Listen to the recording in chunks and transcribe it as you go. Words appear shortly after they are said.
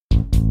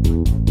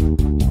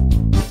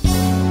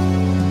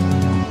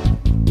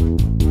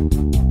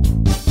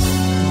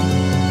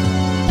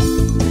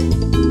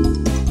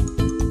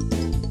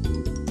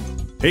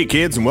Hey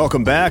kids, and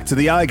welcome back to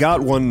the I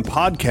Got One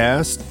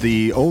podcast,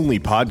 the only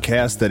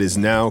podcast that is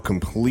now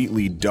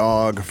completely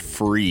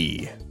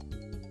dog-free.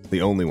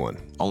 The only one.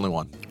 Only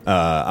one.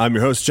 I'm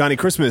your host, Johnny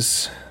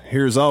Christmas,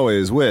 here as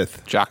always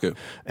with... Jaku.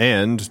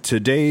 And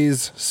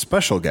today's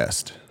special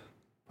guest.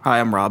 Hi,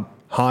 I'm Rob.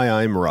 Hi,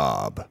 I'm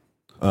Rob.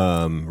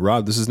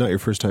 Rob, this is not your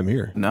first time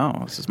here.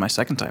 No, this is my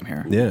second time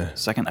here. Yeah.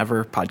 Second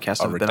ever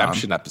podcast A I've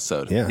redemption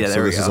episode. Yeah, Yeah, so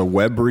there we this is go. a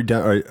web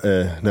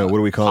redemption. No, what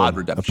do we call pod it?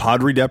 redemption. A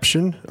pod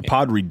redemption? A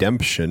pod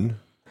redemption.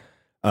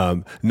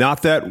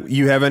 Not that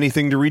you have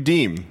anything to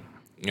redeem.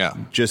 Yeah.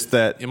 Just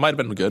that It might have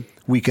been good.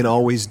 we can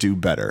always do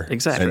better.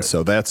 Exactly. And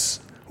so that's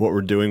what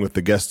we're doing with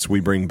the guests we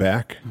bring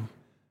back.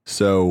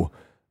 So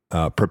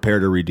prepare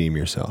to redeem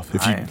yourself.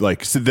 If you Aye.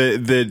 like, so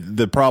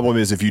the problem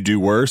is if you do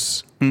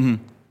worse,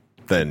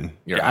 then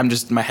Yeah, I'm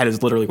just, my head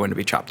is literally going to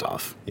be chopped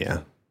off. yeah,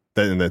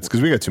 then that's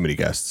because we got too many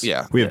guests.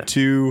 Yeah. we have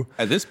two.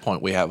 At this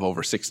point, we have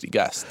over 60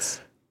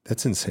 guests.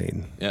 That's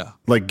insane. Yeah.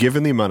 Like,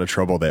 given the amount of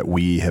trouble that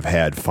we have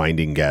had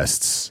finding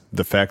guests,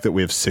 the fact that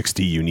we have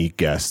 60 unique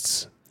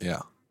guests.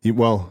 Yeah. Do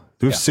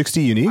we have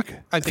 60 unique?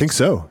 I I think think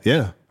so.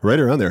 Yeah, right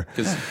around there.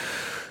 Because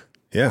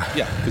Yeah,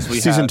 we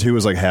season had, 2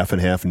 was like half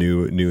and half,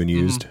 new and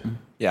used.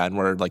 Yeah, and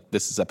we're like,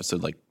 this is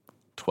episode like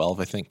 12,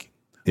 I think.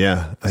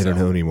 Yeah, I don't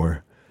know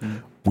anymore.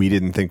 We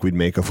didn't think we'd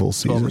make a full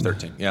 12 or season.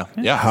 13. Yeah.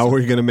 Yeah. How are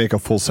we going to make a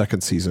full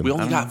second season? We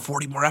only got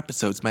 40 more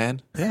episodes, man.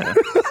 Yeah.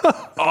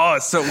 Oh,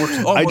 so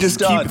we're almost I just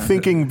done. keep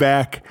thinking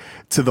back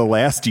to the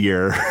last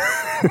year.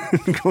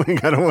 Going,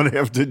 I don't want to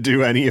have to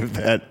do any of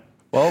that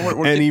Well,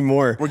 we're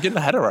anymore. We're getting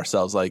ahead of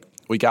ourselves. Like,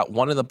 we got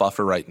one in the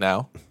buffer right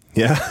now,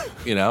 Yeah.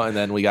 you know, and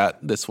then we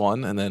got this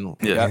one, and then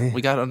Yeah.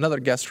 we got another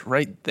guest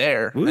right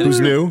there. And Who's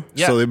new?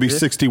 Yeah. So there'd be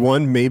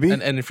 61 maybe.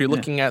 And if you're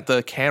looking at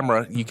the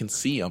camera, you can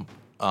see them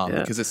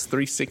because it's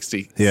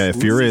 360. Yeah,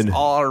 if you're It's in.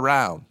 all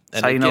around.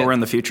 And That's how you know again, we're in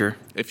the future.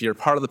 if you're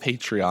part of the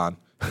Patreon,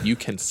 you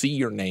can see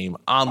your name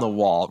on the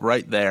wall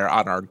right there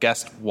on our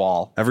guest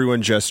wall.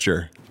 Everyone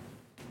gesture.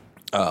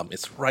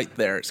 It's right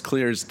there. It's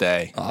clear as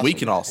day. We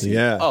can all see.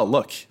 Yeah. It. Oh,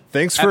 look.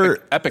 Thanks for-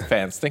 Epic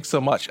fans. Thanks so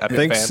much,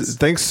 Epic fans.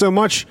 Thanks so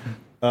much.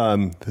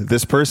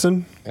 This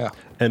person. Yeah.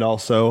 And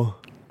also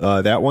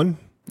that one.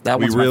 That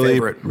one's my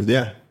favorite.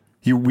 Yeah.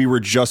 We were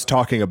just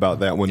talking about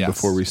that one Yes.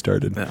 before we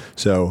started. Yeah.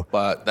 So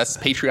But that's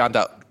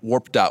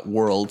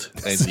patreon.warp.world,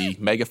 and the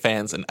mega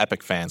fans and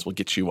epic fans will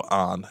get you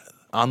on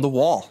the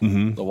wall.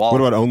 The wall. what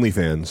about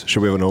OnlyFans?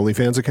 Should we have an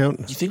OnlyFans account?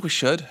 You think we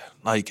should?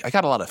 Like, I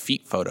got a lot of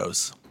feet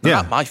photos. They're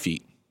Yeah. not my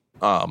feet.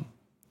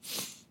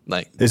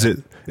 Like, Is it?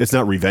 It's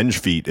not revenge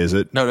feet, is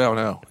it? no.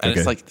 And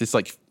Okay. it's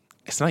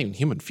not even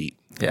human feet.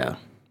 Yeah.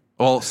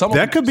 Well, some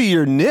That could be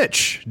your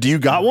niche. Do you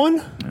got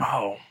one?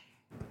 Oh,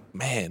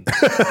 man.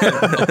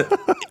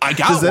 I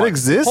got Does that one.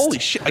 exist? Holy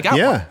shit. I got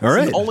Yeah, one. all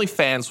It's an right.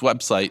 OnlyFans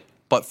website,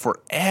 but for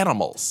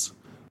animals.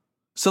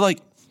 So, like,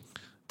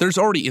 there's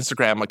already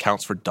Instagram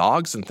accounts for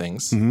dogs and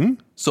things. Mm-hmm.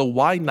 So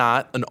why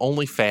not an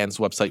OnlyFans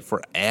website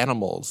for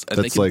animals? And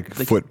That's like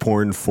foot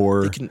porn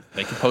for.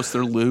 they can post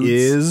their lewds.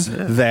 Is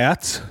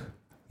that?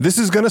 This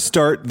is going to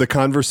start the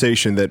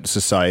conversation that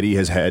society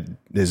has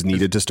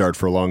needed to start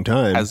for a long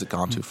time. Has it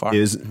gone too far?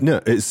 Is no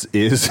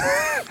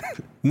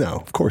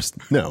of course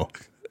no.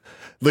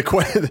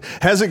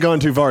 Has it gone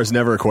too far is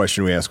never a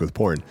question we ask with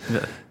porn.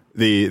 Yeah.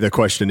 The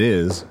question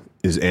is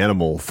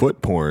animal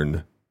foot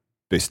porn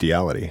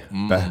bestiality?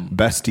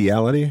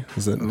 Bestiality?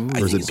 Is it I or is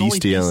think it it's only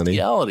bestiality?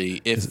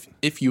 bestiality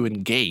if you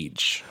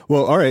engage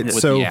Well, all right. with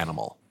So the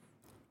animal.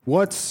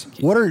 what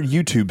are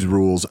YouTube's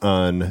rules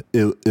on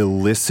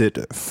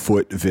illicit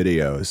foot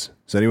videos?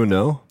 Does anyone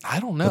know? I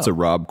don't know. That's a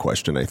Rob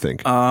question, I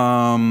think.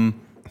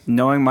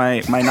 Knowing my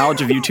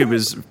knowledge of YouTube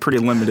is pretty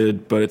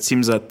limited, but it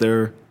seems that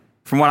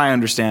from what I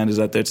understand, is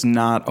that it's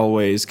not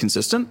always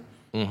consistent.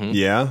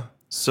 Yeah.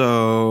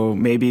 So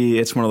maybe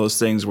it's one of those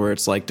things where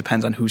it's like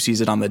depends on who sees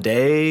it on the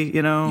day,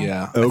 you know?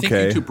 Yeah.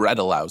 Okay. I think YouTube Red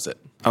allows it.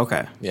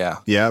 Okay. Yeah.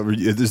 Yeah.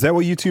 Is that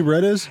what YouTube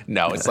Red is?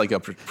 No, it's like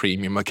a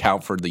premium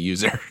account for the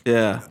user.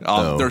 Yeah.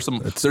 Oh, there's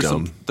dumb.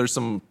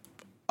 some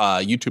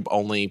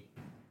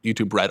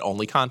YouTube Red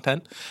only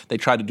content. They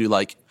try to do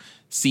like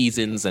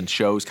seasons and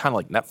shows, kind of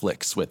like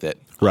Netflix with it.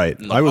 Right.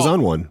 And like, I was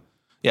on one.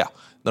 Yeah,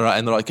 they're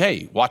like,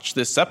 hey, watch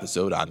this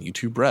episode on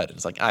YouTube Red. And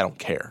it's like, I don't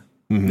care.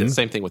 The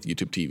same thing with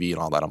YouTube TV and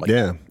all that. I'm like,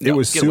 Yeah. It no,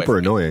 was get away super from me.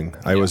 annoying.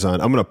 I'm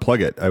going to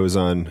plug it. I was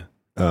on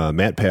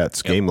Matt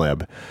Pat's Game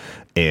Lab,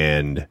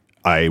 and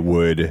I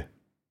would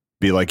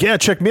be like, yeah,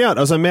 check me out. I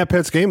was on Matt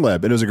Pat's Game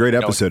Lab, and it was a great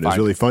episode. It was fine.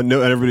 really fun.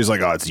 No, and everybody's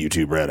like, oh, it's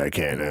YouTube Red. I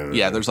can't.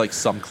 Yeah, there's like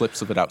some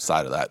clips of it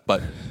outside of that,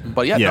 but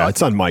yeah, Yeah, no,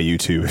 it's on my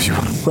YouTube if you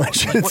want to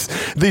watch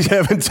it. They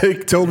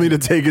haven't told me to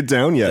take it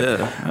down yet.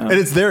 And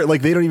it's there.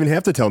 Like, they don't even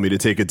have to tell me to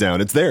take it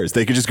down. It's theirs.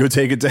 They could just go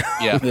take it down.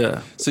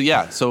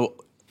 yeah. So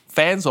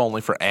fans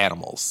only for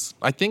animals.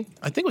 I think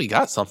we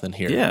got something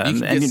here. Yeah, you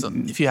can and get you-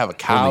 some, if you have a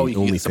cow, you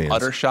can only get some fans.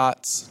 udder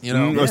shots. You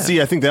know, Oh,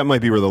 see, I think that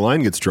might be where the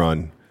line gets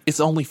drawn. it's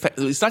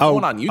not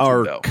going on YouTube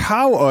Our though.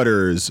 cow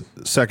udders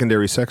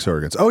secondary sex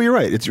organs. Oh, you're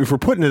right. If we're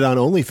putting it on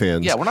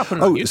OnlyFans. Yeah, we're not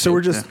putting it on YouTube. So we're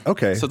just,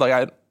 okay. So like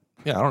I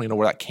don't even know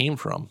where that came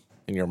from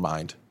in your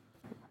mind.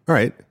 All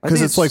right. I Because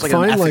think it's like an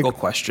fine. ethical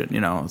question. You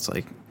know, it's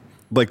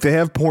Like they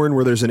have porn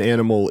where there's an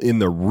animal in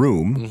the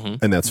room,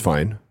 and that's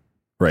fine,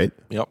 right?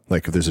 Yep.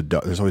 Like if there's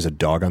there's always a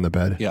dog on the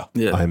bed. Yeah.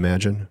 I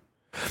imagine.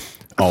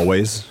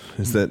 Always.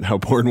 Is that how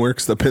porn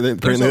works? Apparently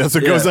that's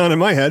what goes on in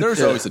my head.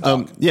 There's always a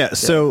dog.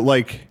 So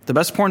like the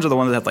best porns are the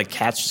ones that have like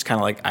cats just kind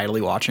of like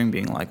idly watching,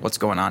 being like, "What's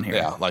going on here?"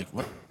 Yeah, like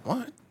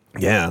what?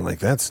 yeah, like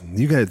that's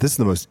you guys. This is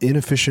the most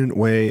inefficient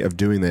way of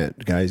doing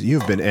that, guys.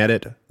 You've been at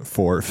it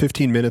for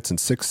 15 minutes and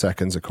 6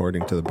 seconds,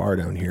 according to the bar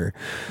down here.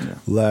 Yeah.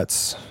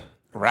 Let's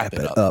Wrap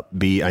it up.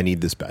 B. I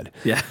need this bed.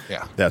 Yeah.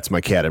 That's my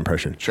cat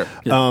impression. Sure.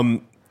 Yeah.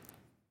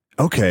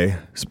 Okay,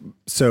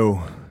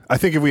 so I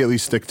think if we at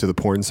least stick to the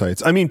porn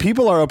sites. I mean,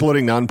 people are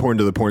uploading non-porn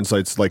to the porn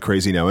sites like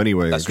crazy now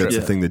anyway. That's That's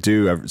true. the thing to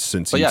do ever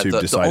since But yeah, YouTube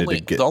decided to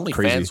get the OnlyFans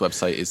crazy.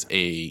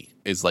 website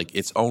is like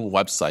its own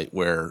website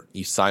where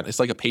you sign. It's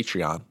like a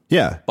Patreon.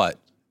 Yeah. But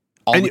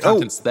all the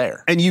content's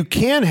there. And you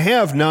can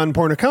have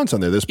non-porn accounts on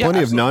there. There's plenty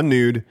of absolutely.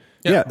 non-nude.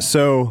 Yeah.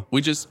 So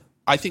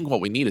I think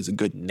what we need is a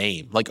good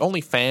name. Like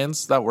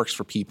OnlyFans, that works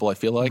for people, I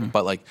feel like.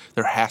 But like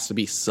there has to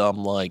be some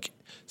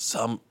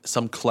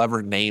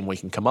clever name we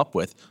can come up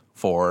with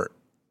for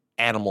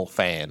animal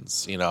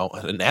fans. You know,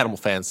 an animal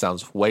fan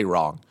sounds way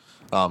wrong.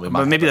 But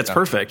maybe that's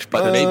perfect.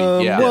 But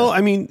maybe, yeah. Well,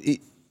 I mean,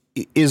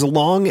 as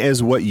long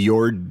as what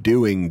you're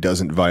doing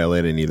doesn't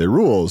violate any of the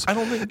rules, I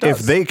don't think it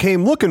does. If they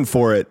came looking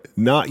for it,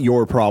 not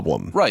your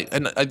problem. Right.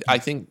 And I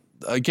think,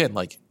 again,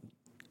 like,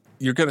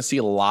 you're going to see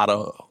a lot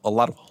of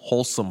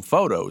wholesome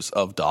photos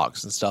of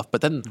dogs and stuff.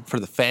 But then for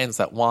the fans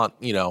that want,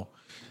 you know,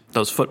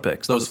 those foot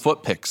pics, those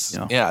foot pics,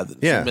 Yeah, zoom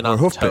in or on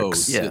hoof the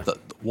toes, pics. Yeah. the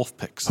wolf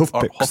pics, Hoof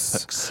or pics.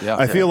 hoof pics. Yeah,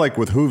 I feel like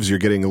with hooves, you're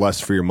getting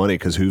less for your money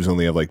because hooves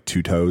only have like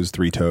 2 toes,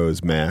 3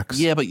 toes max.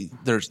 yeah, but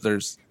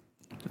there's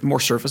more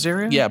surface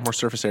area. more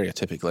surface area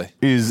typically.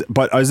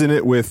 But isn't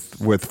it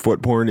with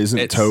foot porn?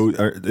 Isn't toes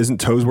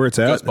where it's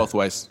It at? goes both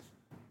ways,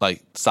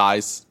 like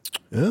size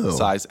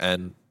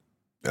and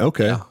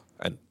Okay.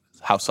 and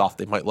how soft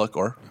they might look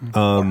or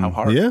how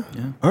hard. Yeah.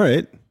 All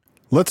right.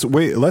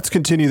 Let's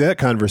continue that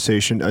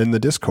conversation in the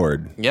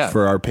Discord. Yeah.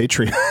 For our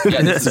Patreon.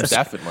 Yeah, this is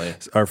definitely.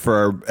 Or for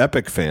our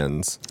Epic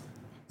fans.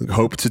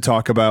 Hope to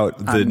talk about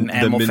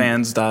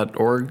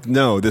animalfans.org.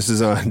 No, this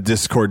is on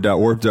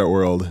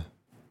discord.warp.world.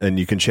 And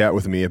you can chat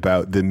with me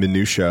about the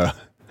minutia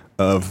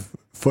of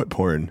foot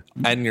porn.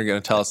 And you're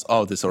going to tell us,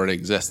 oh, this already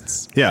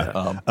exists. Yeah.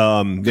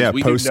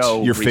 we do Post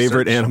know your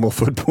favorite research. animal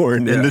foot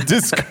porn in the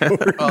Discord.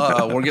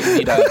 We're gonna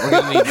need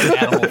an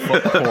animal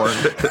foot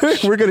porn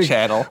we're gonna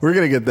channel. We're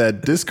gonna get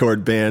that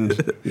Discord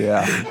banned.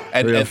 Yeah,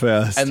 and Real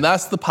fast. And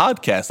that's the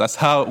podcast. That's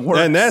how it works.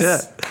 And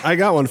that's I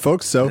got one,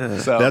 folks. So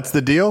that's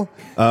the deal.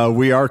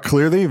 We are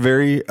clearly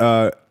very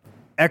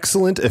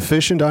excellent,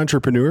 efficient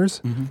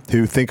entrepreneurs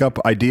who think up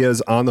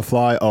ideas on the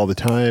fly all the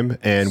time,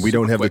 and we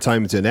don't have the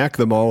time to enact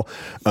them all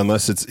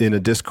unless it's in a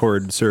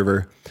Discord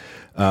server.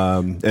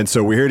 And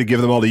so we're here to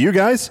give them all to you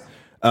guys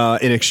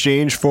in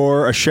exchange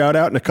for a shout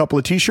out and a couple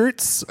of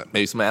T-shirts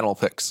maybe some animal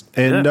pics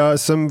and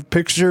some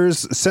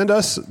pictures. Send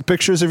us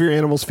pictures of your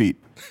animal's feet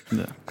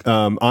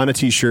on a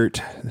T-shirt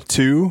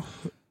to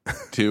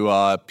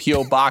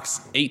PO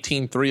Box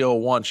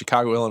 18301,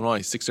 Chicago,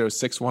 Illinois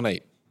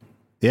 60618.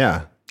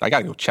 Yeah. I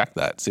gotta go check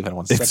that. See if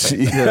anyone's sent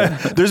it. Yeah.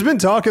 There's been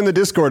talk in the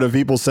Discord of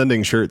people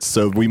sending shirts,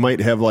 so we might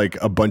have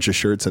like a bunch of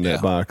shirts in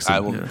that box. I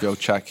will go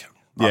check.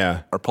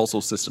 Our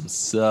postal system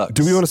sucks.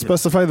 Do we want to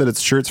specify that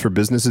it's shirts for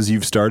businesses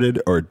you've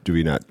started, or do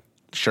we not?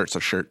 Shirts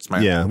are shirts,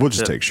 man. Yeah, we'll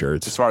just take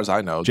shirts. As far as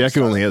I know, Jackie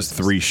only has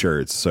 3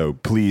 shirts, so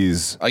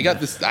please. I got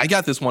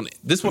this one.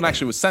 This one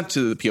actually was sent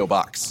to the PO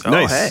Box.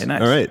 Nice. Hey,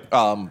 nice. All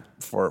right.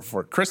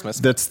 For Christmas.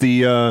 That's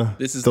the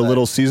This is the the-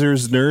 Little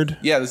Caesars nerd.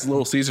 Yeah, this is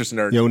Little Caesars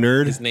nerd. Yo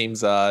nerd? His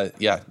name's Yo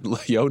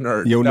Nerd. Yo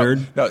No,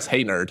 Nerd? No, it's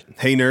Hey Nerd.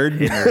 Hey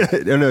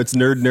nerd. Oh no, it's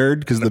nerd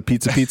because of the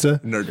pizza.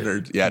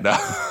 Nerd. Yeah, no.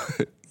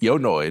 Yo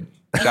Noid.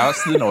 Shout out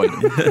to the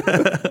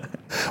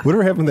Noid.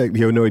 Whatever happened to that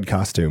Yonoid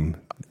costume?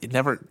 It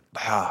never.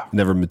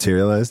 Never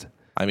materialized.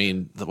 I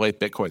mean, the way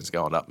Bitcoin's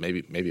going up, maybe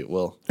it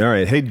will. All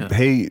right.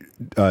 Hey,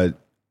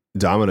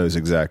 Domino's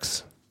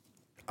execs.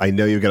 I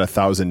know you've got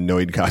 1,000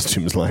 Noid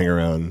costumes lying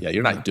around. Yeah,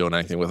 you're not doing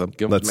anything with them.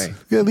 Give them Let's to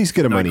me. at least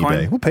get them on Noid coin?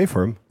 eBay. We'll pay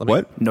for them.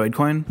 What? Noid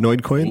coin.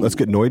 Noid coin? Let's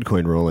get Noid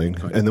coin rolling,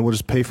 and then we'll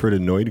just pay for it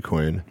in Noid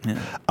coin.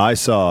 I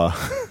saw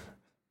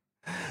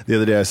the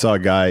other day. I saw a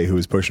guy who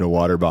was pushing a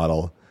water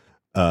bottle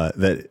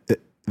that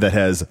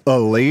has a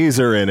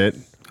laser in it.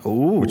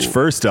 Ooh. Which,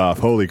 first off,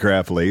 holy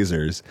crap,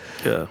 lasers!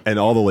 Yeah. And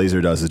all the laser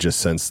does is just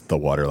sense the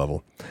water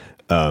level.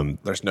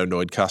 There's no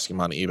Noid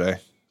costume on eBay.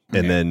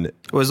 And then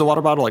Was the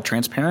water bottle like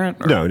transparent?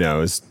 Or? no,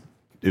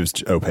 it was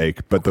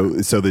opaque. But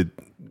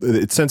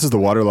it senses the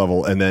water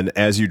level, and then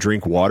as you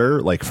drink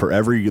water, like for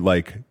every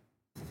like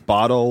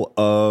bottle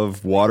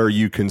of water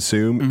you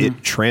consume,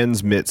 it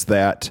transmits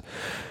that.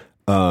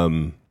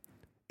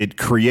 It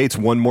creates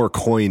one more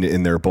coin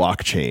in their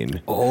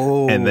blockchain.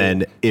 Oh. And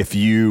then if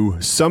you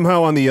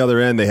somehow on the other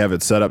end, they have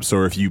it set up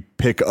so if you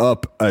pick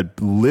up a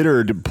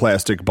littered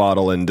plastic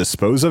bottle and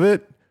dispose of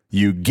it,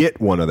 you get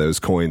one of those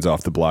coins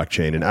off the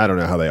blockchain. And I don't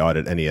know how they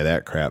audit any of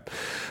that crap,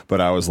 but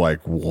I was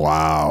like,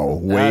 wow,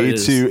 way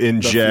to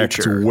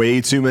inject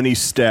way too many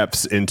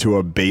steps into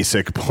a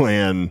basic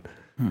plan.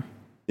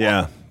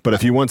 Yeah. But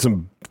if you want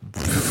some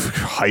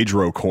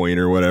hydro coin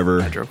or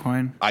whatever. Hydro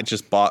coin. I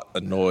just bought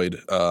a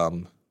Noid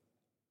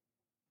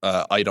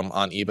item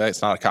on eBay.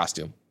 It's not a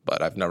costume,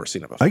 but I've never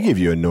seen it before. I gave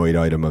you a Noid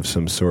item of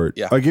some sort.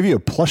 Yeah. I gave you a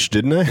plush,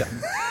 didn't I? Yeah.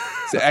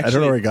 So actually, I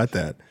don't know where I got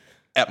that.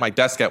 At my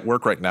desk at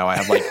work right now, I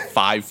have like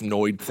 5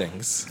 Noid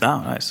things.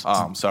 Oh, nice.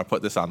 So I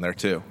put this on there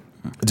too.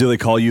 Do they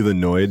call you the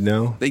Noid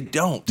now? They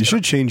don't. You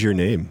should change your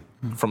name.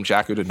 From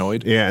Jakku to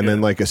Noid? Yeah, and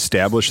then like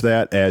establish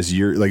that as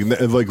your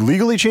like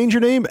legally change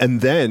your name,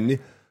 and then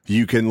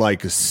you can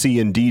like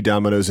C&D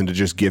Domino's into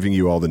just giving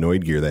you all the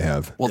Noid gear they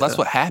have. Well, that's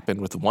what happened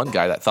with the one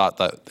guy that thought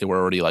that they were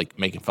already like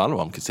making fun of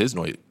him because his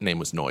name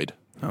was Noid.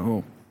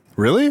 Oh.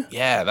 Really?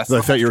 Yeah, that's.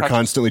 I thought you were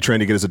constantly trying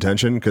to get his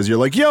attention because you're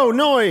like, "Yo,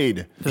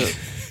 Noid,"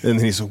 and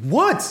then he's like,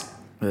 "What?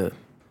 What?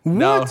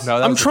 No,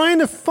 I'm trying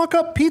to fuck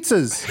up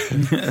pizzas."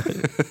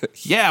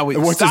 Yeah,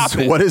 stop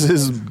it. What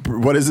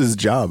is his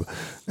job?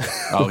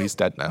 Oh, he's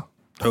dead now.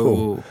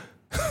 Oh,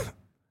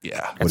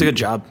 yeah, that's a good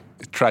job.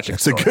 Tragic.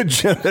 It's story. a good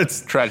job.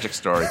 That's tragic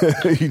story.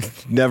 You'd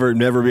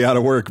never be out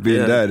of work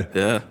being dead.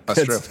 Yeah,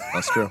 that's true.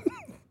 That's true.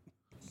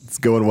 It's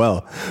going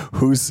well.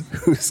 Who's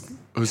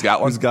got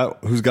one?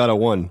 Who's got a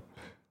one?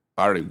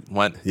 I already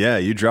went. Yeah,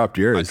 you dropped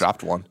yours. I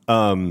dropped one.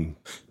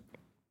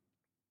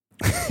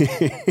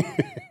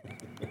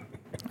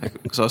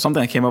 So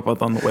something I came up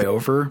with on the way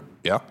over.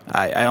 Yeah.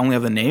 I only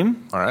have the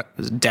name. All right.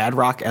 It's Dad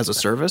Rock as a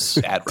service.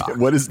 Dad Rock.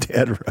 What is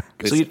Dad Rock?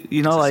 So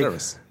you know, like,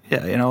 service.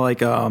 Yeah, you know, like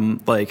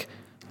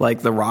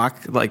the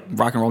rock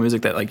and roll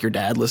music that like your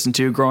dad listened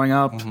to growing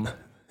up. Mm-hmm.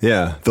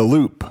 Yeah, The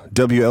Loop,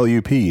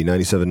 WLUP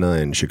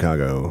 97.9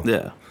 Chicago.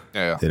 Yeah.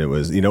 Yeah. And it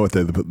was, you know what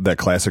that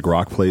classic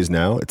rock plays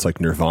now? It's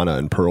like Nirvana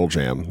and Pearl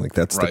Jam. Like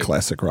that's the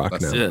classic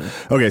rock now. Yeah.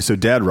 Okay, so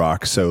Dad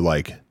Rock, so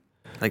like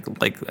I'm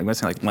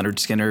guessing like Leonard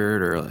Skinner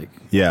or like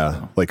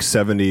like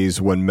 70s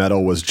when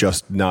metal was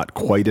just not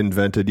quite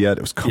invented yet.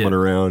 It was coming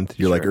around.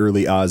 You're like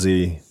early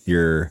Ozzy,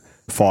 your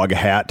Fog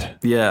Hat.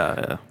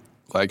 Yeah.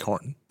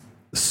 Leghorn.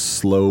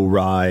 Slow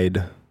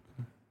Ride.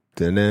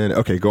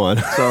 Okay, go on.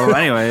 So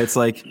anyway, it's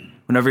like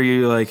whenever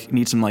you like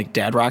need some like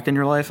dad rock in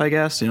your life, I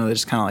guess, you know, they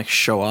just kind of like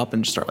show up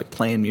and just start like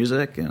playing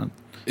music. You know?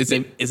 Is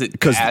it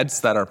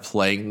dads that are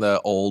playing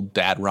the old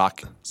dad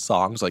rock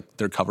songs, like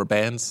their cover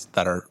bands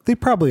that are? They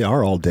probably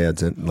are all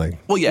dads in like.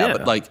 Well, yeah,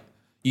 but like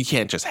you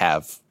can't just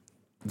have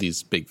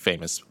these big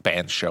famous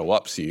bands show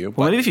up to you.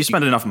 Well, maybe if you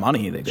spend enough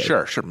money, they do.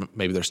 Sure.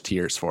 Maybe there's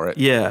tiers for it.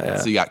 Yeah.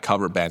 So you got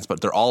cover bands,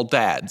 but they're all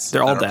dads.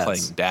 They're all dads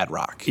playing dad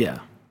rock. Yeah.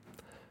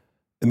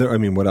 And I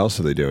mean, what else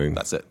are they doing?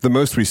 That's it. The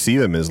most we see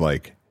them is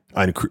like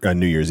on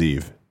New Year's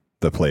Eve,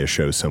 they'll play a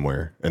show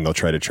somewhere and they'll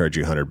try to charge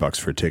you $100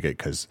 for a ticket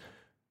because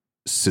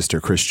Sister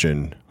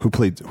Christian, who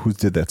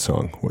did that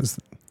song?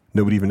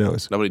 Nobody even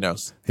knows. Nobody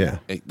knows. Yeah.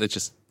 It's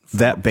just.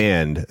 That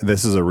band,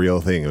 this is a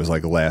real thing. It was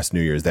like last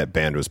New Year's, that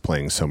band was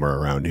playing somewhere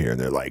around here. And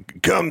they're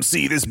like, come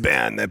see this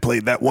band that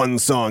played that one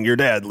song your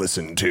dad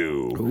listened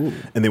to. Ooh.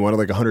 And they wanted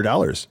like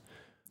 $100.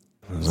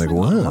 I was like,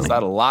 wow. Is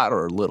that a lot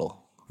or a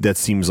little? That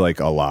seems like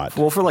a lot.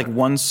 Well, for like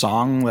one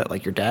song that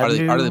like your dad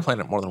knew? Are they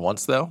playing it more than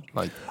once though?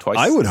 Like twice?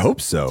 I would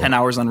hope so. 10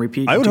 hours on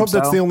repeat. I would hope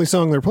that's the only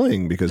song they're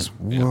playing because,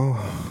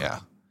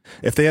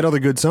 if they had other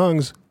good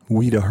songs,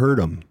 we'd have heard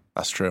them.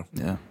 That's true.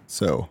 Yeah.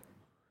 So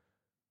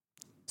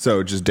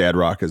just dad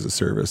rock as a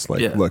service.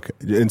 Like, look,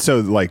 and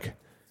so like,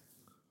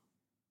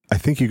 I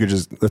think you could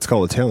let's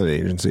call it a talent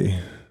agency.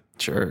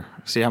 Sure.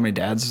 See how many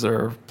dads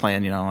are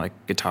playing, you know, like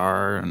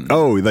guitar and.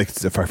 Oh,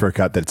 like if I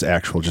forgot that it's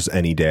actual, just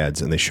any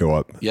dads and they show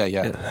up. Yeah.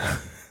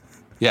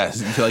 Yeah.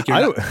 Like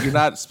you're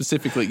not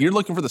specifically, you're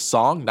looking for the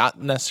song,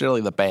 not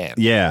necessarily the band.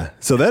 Yeah.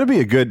 So that'd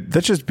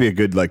just be a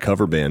good like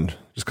cover band.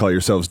 Just call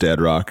yourselves Dad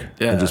Rock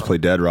and just play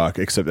Dad Rock,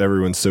 except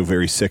everyone's so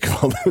very sick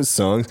of all those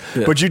songs.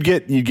 Yeah. But you'd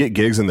get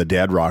gigs in the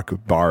Dad Rock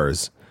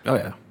bars. Oh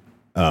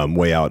yeah.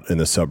 Way out in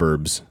the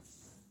suburbs.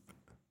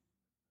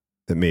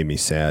 That made me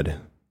sad.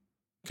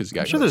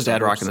 I'm sure there's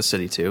Dad Rock in the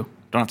city too.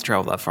 Don't have to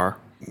travel that far.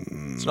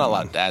 There's not a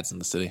lot of dads in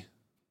the city.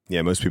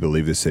 Yeah, most people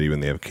leave the city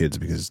when they have kids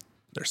because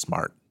they're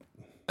smart.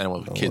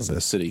 Anyone with kids in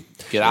the city,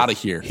 get out of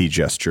here. He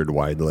gestured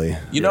widely.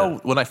 You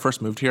know, when I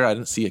first moved here, I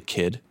didn't see a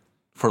kid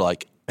for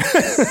like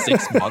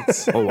 6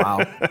 months. Oh wow,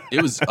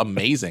 it was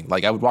amazing.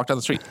 Like I would walk down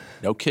the street,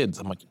 no kids.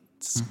 I'm like,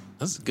 this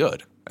is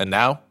good. And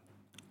now,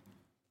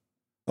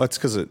 well, it's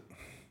because it.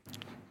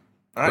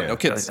 All right, no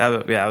kids.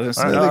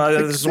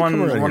 There's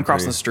one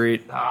crossing the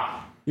street.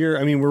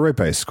 We're right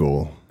by a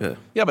school. Yeah,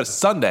 but it's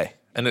Sunday,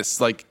 and it's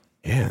like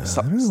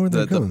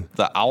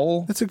the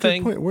owl. That's a good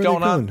thing point. Where going are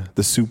they going? on?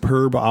 The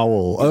superb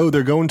owl. Oh,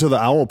 they're going to the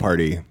owl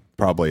party.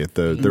 Probably at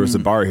there was a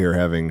bar here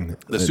having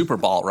the Super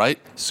Ball, right?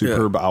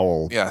 Superb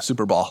owl. Yeah,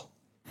 Super Ball.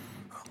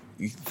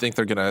 You think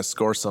they're gonna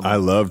score some? I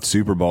loved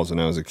Super Balls when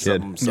I was a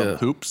kid. Some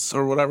hoops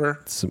or whatever.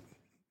 I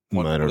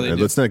don't know.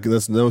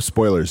 Let's no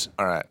spoilers.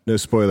 All right, no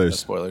spoilers. No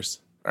spoilers.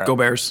 All right. Go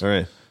Bears. All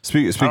right.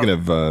 Speaking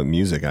of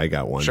music, I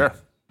got one. Sure.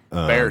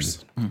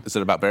 Bears. Is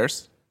it about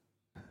bears?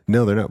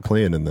 No, they're not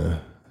playing in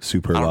the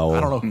Super Fowl. I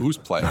don't know who's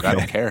playing. Okay. I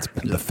don't care.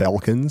 The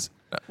Falcons.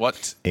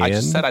 What? I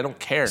just said I don't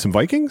care. Some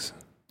Vikings?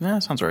 Yeah,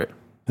 sounds right.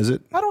 Is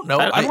it? I don't know.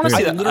 I wanna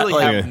see that.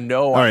 literally have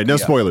no idea. All right, no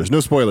spoilers. No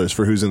spoilers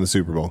for who's in the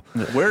Super Bowl.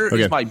 Where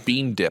is my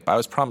bean dip? I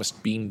was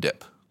promised bean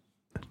dip.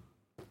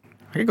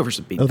 I could go for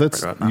some bean. Oh,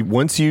 that's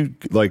once you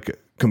like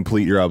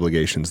complete your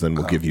obligations, then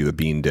we'll give you the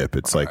bean dip.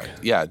 It's like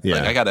Like,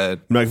 I gotta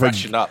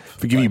freshen up.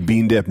 If we give you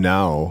bean dip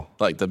now,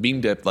 Like the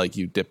bean dip, like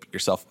you dip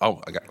yourself.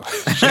 Oh, I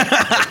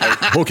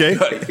got. okay.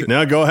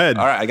 Now go ahead.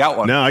 All right, I got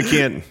one. No, I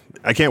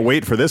can't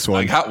wait for this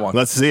one. I got one.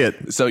 Let's see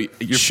it. So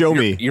Show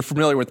me. You're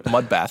familiar with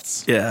mud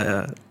baths?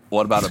 Yeah.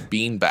 What about a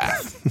bean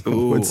bath?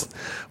 Ooh.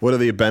 What are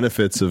the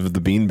benefits of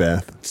the bean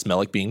bath? Smell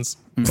like beans.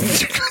 Well,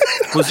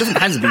 there's different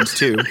kinds of beans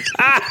too.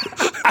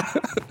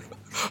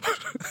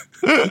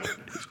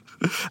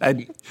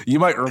 And you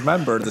might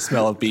remember the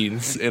smell of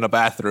beans in a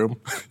bathroom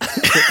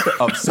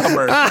of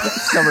summer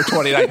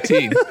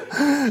 2019.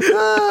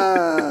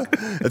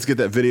 Let's get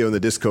that video in the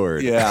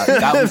Discord. Yeah,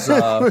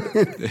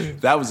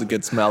 that was a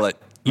good smell.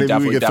 Maybe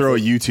we could throw a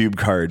YouTube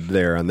card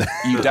there on that.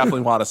 You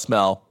definitely want to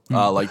smell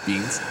like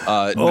beans.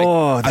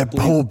 That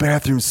whole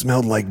bathroom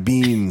smelled like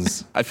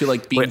beans. I feel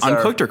like beans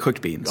uncooked or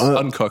cooked beans?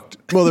 Uncooked.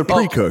 Well, they're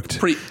pre-cooked.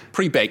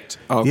 Pre-baked.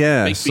 Oh,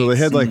 yeah, baked so they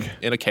had like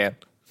in a can.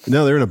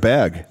 No, they're in a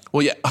bag.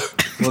 Well, yeah.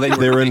 Well,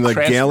 they were in like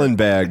gallon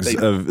bags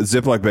of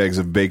Ziploc bags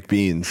of baked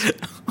beans.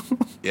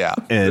 Yeah,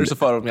 and there's a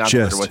photo of me on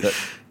Twitter with it.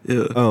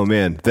 Yeah. Oh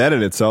man, that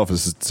in itself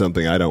is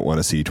something I don't want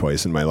to see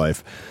twice in my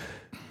life.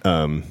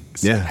 Happen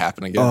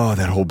again. Oh,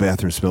 that whole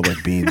bathroom smelled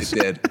like beans. It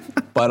did.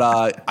 But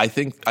I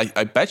think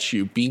I bet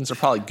you beans are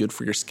probably good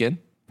for your skin.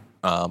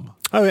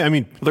 I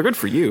mean, they're good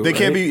for you. They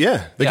can't be.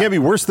 Yeah, they can't be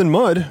worse than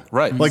mud.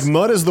 Right. Like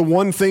mud is the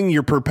one thing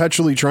you're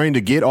perpetually trying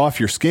to get off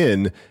your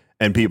skin,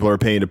 and people are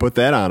paying to put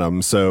that on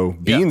them. So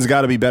beans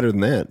got to be better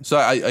than that. So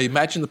I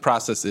imagine the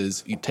process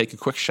is you take a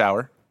quick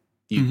shower,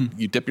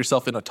 you dip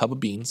yourself in a tub of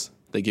beans.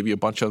 They give you a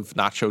bunch of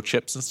nacho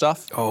chips and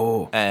stuff.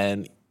 Oh,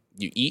 and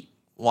you eat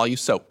while you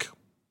soak.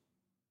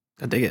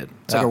 I dig it.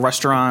 It's like a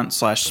restaurant /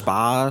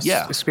 spa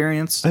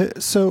experience.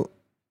 So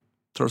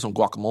throw some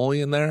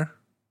guacamole in there.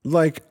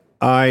 Like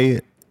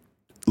I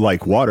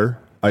like water.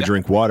 I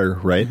drink water,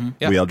 right? Mm-hmm.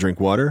 Yeah. We all drink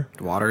water.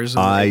 Water is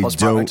I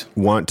don't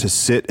want to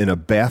sit in a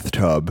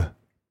bathtub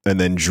and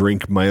then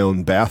drink my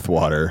own bath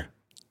water.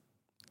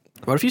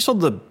 What if you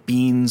sold the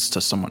beans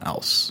to someone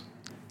else?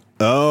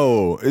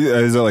 Oh,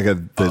 is it like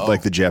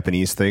like the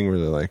Japanese thing where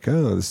they're like,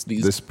 oh,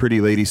 this pretty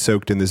lady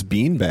soaked in this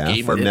bean bath,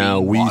 and now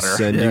we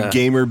send you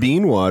gamer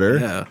bean water.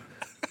 Yeah.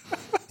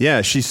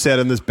 Yeah, she sat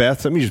in this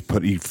bath. Let me just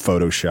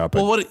Photoshop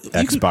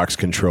Xbox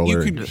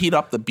controller. You could heat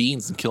up the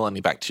beans and kill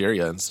any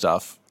bacteria and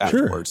stuff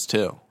afterwards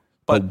too.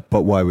 But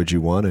why would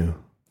you want to?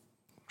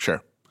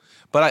 Sure.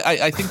 But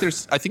I think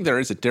there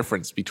is a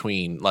difference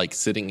between like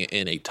sitting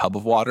in a tub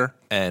of water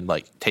and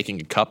like taking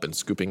a cup and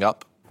scooping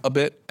up a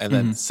bit and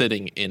then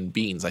sitting in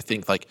beans. I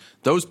think like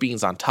those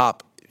beans on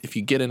top, if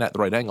you get in at the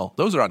right angle,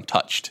 those are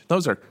untouched.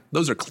 Those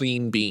are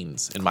clean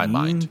beans in my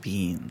mind.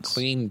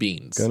 Clean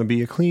beans. Gonna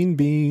be a clean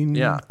bean.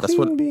 Yeah, that's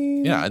what.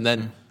 Bean. Yeah, and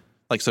then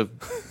like so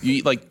you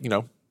eat like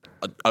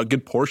a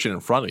good portion in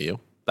front of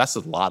you. That's a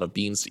lot of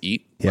beans to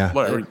eat. Yeah,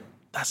 whatever.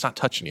 That's not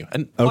touching you.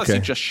 And plus you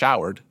just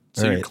showered,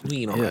 so you're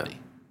clean already.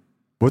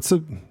 What's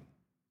the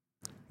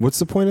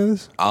point of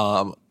this?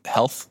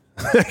 Health.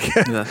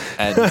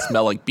 And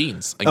smell like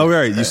beans. Oh,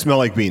 right. You smell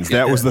like beans.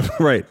 That was the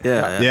right.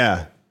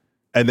 Yeah.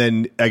 And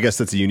then I guess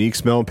that's a unique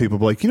smell. People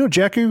be like,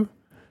 Jakku?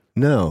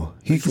 No,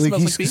 he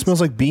smells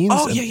like beans.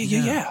 Oh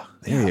yeah.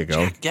 There you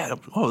go. Yeah.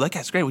 Oh, that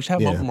guy's great. We should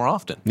have him over more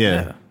often.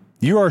 Yeah.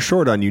 You are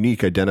short on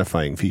unique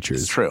identifying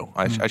features. It's true.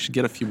 I should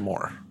get a few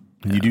more.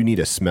 You do need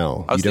a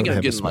smell. I was thinking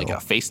of getting like a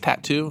face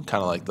tattoo,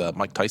 kind of like the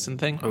Mike Tyson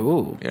thing.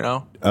 Ooh.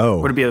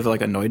 Oh. Would it be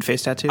like a Noid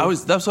face tattoo?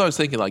 That's what I was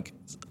thinking, like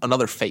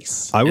another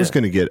face. I was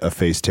going to get a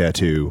face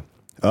tattoo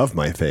of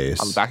my face.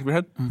 On the back of your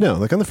head? No,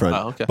 like on the front.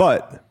 Oh, okay.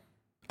 But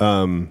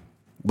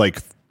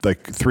like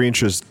 3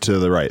 inches to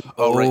the right.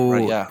 Oh,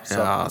 right,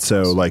 yeah.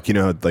 So like,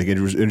 like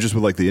and just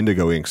with like the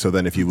indigo ink. So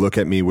then if you look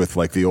at me with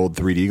like the old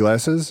 3D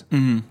glasses,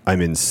 I'm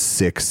in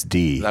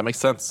 6D. That makes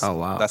sense. Oh,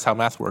 wow. That's how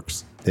math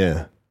works.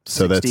 Yeah.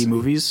 So 6D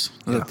movies?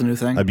 Is that the new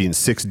thing? I'd be in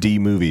 6D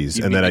movies,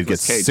 and then I'd get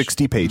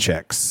 60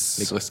 paychecks.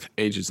 Nicolas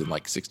Cage is in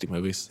like 60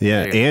 movies.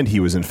 Yeah, and he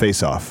was in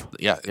Face Off.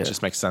 Yeah, it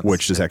just makes sense.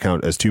 Which, does that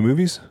count as 2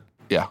 movies?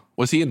 Yeah.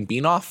 Was he in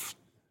Bean Off?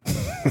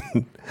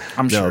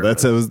 I'm sure. No,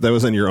 that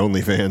was on your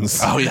OnlyFans.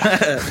 Oh,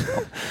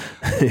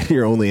 yeah.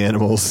 Your Only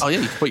Animals. Oh, yeah,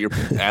 you can put your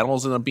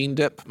animals in a bean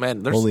dip.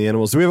 Man, there's... Only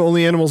Animals. Do we have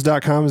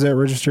onlyanimalls.com? Is that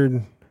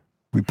registered?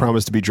 We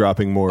promise to be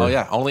dropping more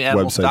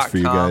websites for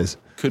you guys.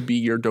 Could be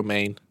your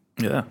domain.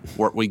 Yeah.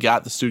 We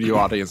got the studio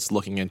audience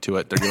looking into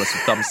it. They're giving us a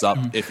thumbs up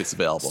if it's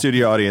available.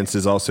 Studio audience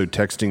is also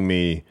texting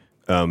me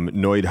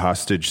Noid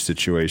hostage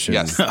situation.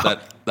 Yes,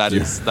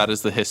 that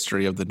is the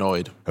history of the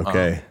Noid.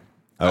 Okay.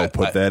 I'll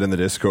put that in the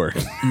Discord.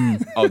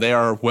 Oh, they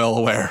are well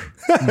aware.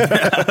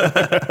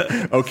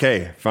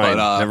 Okay, fine.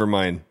 Never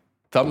mind.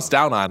 Thumbs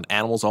down on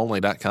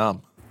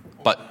animalsonly.com.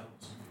 But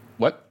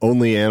what?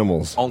 Only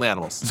animals. Only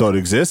animals. So it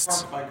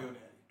exists?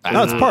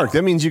 No, it's parked.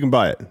 That means you can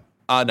buy it.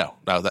 No,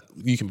 that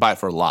you can buy it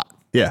for a lot.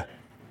 Yeah.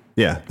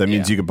 Yeah, that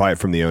means you can buy it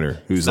from the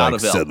owner who's like,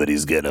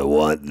 somebody's going to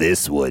want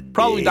this one.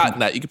 Probably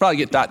 .net. You could probably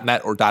get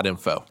 .net or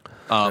 .info.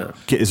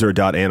 Is there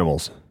a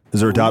 .animals?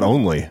 Is there a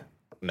 .only?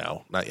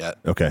 No, not yet.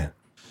 Okay.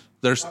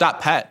 There's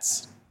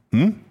 .pets.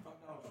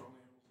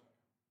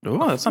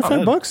 Oh, that's not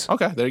 $5.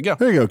 Okay, there you go.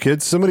 There you go,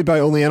 kids. Somebody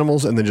buy only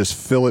animals and then just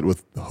fill it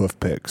with hoof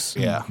picks.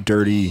 Yeah.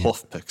 Dirty.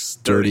 Hoof picks.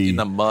 Dirty in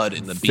the mud,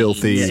 in the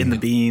filthy, beans. in the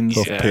beans.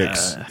 Hoof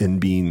picks in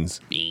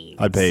beans.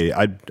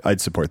 I'd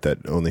support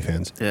that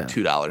OnlyFans. Yeah.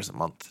 $2 a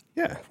month.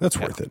 Yeah, that's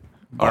worth it.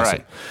 All Awesome.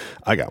 right.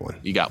 I got one.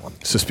 You got one.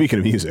 So speaking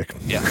of music.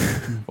 Yeah.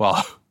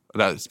 Well,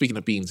 speaking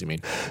of beans, you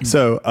mean?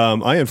 So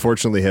I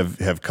unfortunately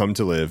have come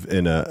to live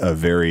in a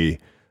very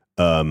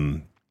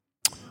well,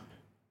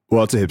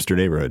 it's a hipster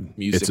neighborhood.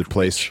 It's a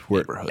place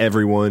where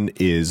everyone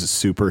is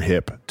super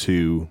hip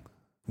to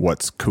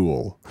what's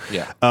cool.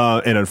 Yeah.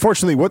 And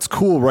unfortunately, what's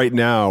cool right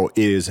now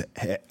is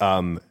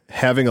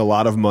having a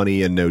lot of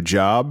money and no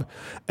job,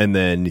 and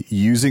then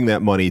using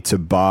that money to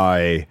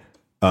buy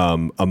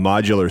a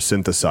modular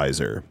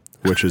synthesizer,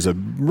 which is a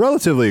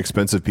relatively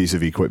expensive piece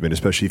of equipment,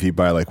 especially if you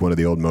buy like one of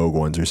the old Moog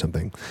ones or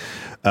something.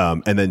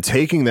 And then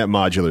taking that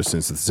modular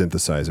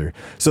synthesizer.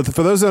 So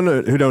for those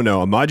who don't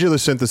know, a modular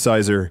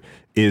synthesizer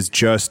is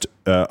just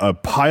a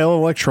pile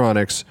of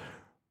electronics.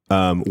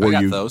 I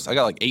got those. I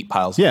got like 8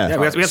 piles. Yeah.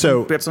 We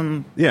have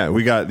some. Yeah,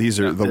 we got these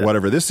are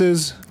whatever this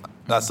is.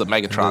 That's the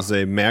Megatron. It's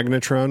a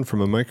magnetron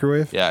from a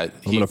microwave. Yeah,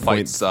 he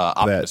fights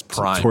Optimus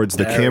Prime towards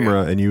the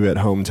camera, and you at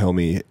home tell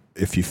me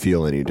if you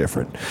feel any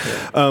different.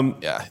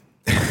 Yeah.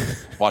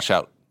 Watch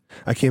out.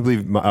 I can't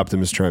believe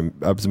Optimus Prime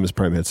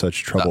had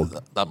such trouble.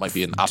 That might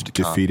be an Opticon.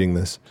 Defeating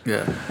this.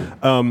 Yeah.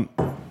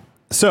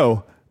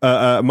 So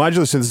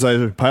modular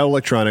synthesizer, pile of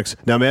electronics.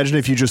 Now imagine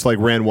if you just like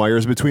ran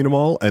wires between them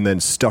all and then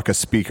stuck a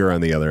speaker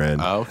on the other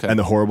end. Oh, okay. And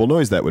the horrible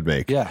noise that would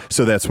make. Yeah.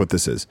 So that's what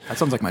this is. That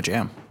sounds like my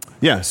jam.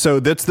 Yeah. So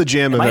that's the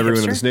jam of I everyone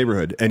in hipster? this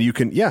neighborhood. And you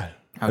can,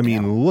 I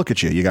mean, look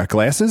at you. You got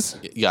glasses?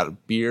 You got a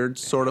beard,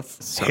 sort of.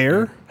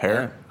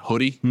 Hair?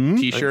 Hoodie,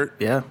 T-shirt.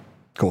 Yeah.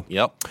 Cool.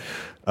 Yep.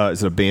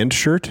 Is it a band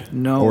shirt?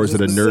 No. Or is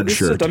it a nerd This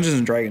shirt? is a Dungeons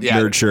and Dragons. Yeah.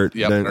 Nerd shirt.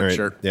 Yep, Then, nerd all right,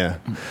 shirt. Yeah.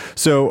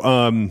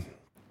 So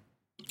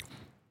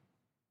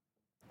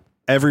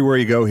everywhere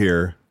you go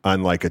here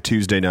on like a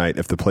Tuesday night,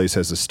 if the place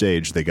has a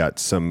stage, they got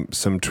some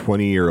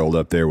 20-year-old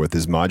up there with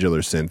his modular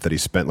synth that he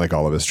spent like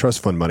all of his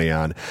trust fund money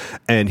on,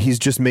 and he's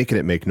just making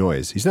it make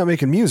noise. He's not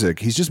making music.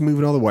 He's just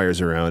moving all the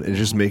wires around and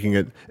just making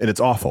it, and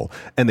it's awful.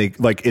 And they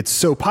like it's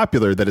so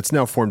popular that it's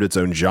now formed its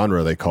own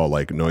genre they call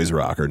like noise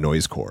rock or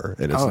noisecore,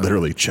 and it's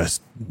literally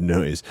just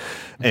noise.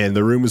 And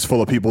the room is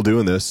full of people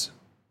doing this.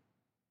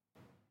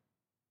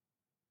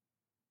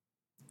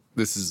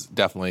 This is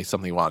definitely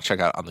something you want to check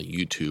out on the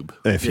YouTube.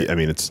 If you, I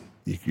mean, it's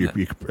you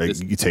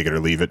take it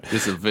or leave it.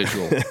 This is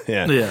visual.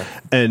 Yeah.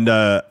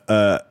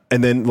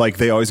 And then like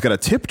they always got a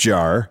tip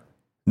jar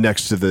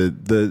next to the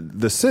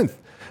synth,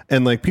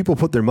 and like people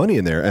put their money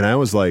in there, and I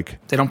was like,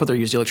 They don't put their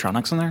used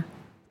electronics in there?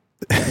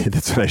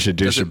 that's what I should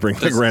do. Should bring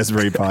like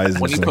Raspberry Pis.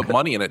 When you put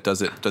money in it,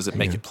 does it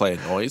make it play a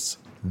noise?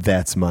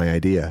 That's my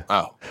idea.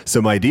 Oh. So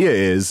my idea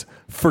is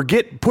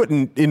forget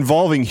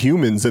involving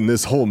humans in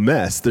this whole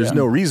mess. There's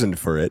no reason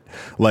for it.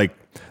 Like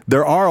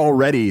there are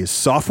already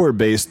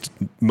software-based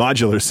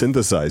modular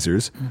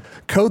synthesizers.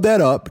 Code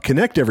that up,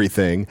 connect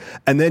everything,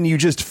 and then you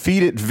just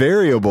feed it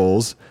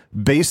variables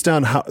based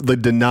on how the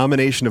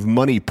denomination of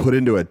money put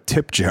into a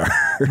tip jar.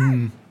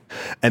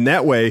 And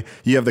that way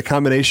you have the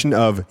combination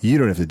of you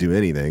don't have to do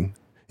anything.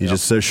 You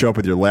just show up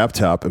with your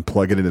laptop and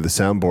plug it into the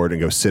soundboard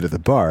and go sit at the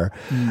bar.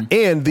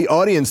 And the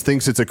audience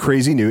thinks it's a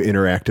crazy new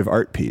interactive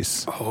art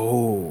piece.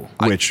 Oh.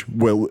 Which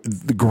will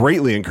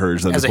greatly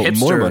encourage them As to a put hipster,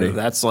 more money.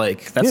 that's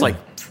like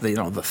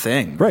the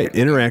thing. Right.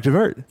 Interactive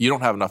art. You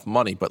don't have enough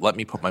money, but let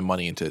me put my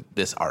money into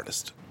this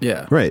artist.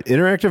 Yeah. Right.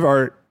 Interactive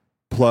art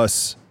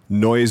plus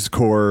noise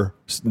core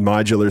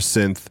modular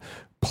synth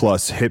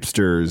plus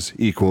hipsters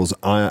equals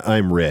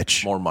I'm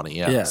rich. More money,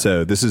 yeah. Yeah.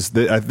 So this is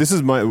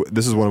one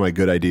of my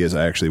good ideas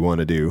I actually want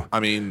to do. I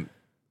mean,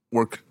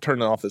 we're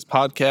turning off this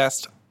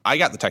podcast. I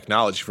got the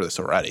technology for this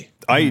already.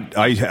 I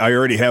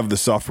already have the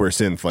software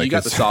synth. Like You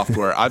got the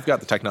software. I've got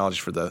the technology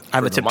for the. I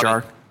have a tip money.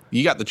 jar.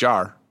 You got the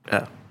jar.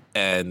 Yeah.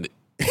 And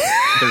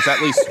there's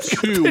at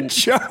least two.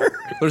 jar.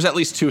 There's at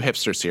least 2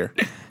 hipsters here.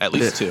 At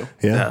least 2.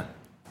 Yeah.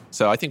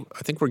 So I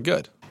think we're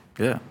good.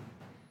 Yeah.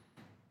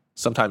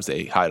 Sometimes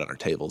they hide under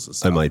tables and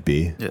stuff. I might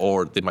be.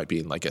 Or they might be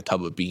in like a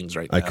tub of beans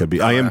right now. I could be.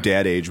 I am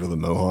dad age with a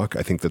mohawk.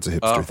 I think that's a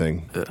hipster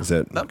thing. Does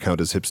that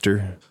count as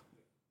hipster?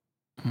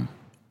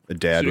 A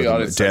dad with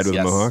a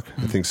yes. mohawk?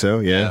 I think so.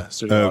 Yeah.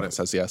 Studio audience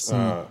says yes.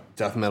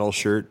 Death metal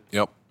shirt.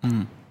 Yep. All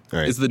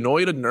right. Is the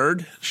Noid a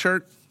nerd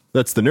shirt?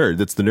 That's the nerd.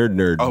 That's the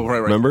nerd. Oh, right.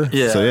 Remember?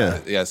 Yeah. So yeah.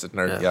 Yes, it's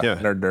nerd. Yeah.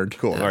 Nerd.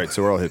 Cool. All right.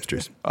 So we're all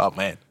hipsters. Oh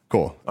man.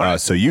 Cool.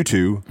 So you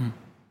two,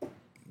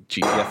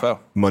 GTFO.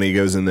 money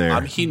goes in there.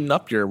 I'm heating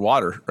up your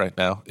water right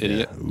now,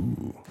 idiot.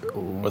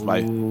 With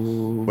my,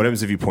 What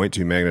happens if you point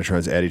two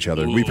magnetrons at each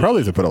other? We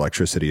probably have to put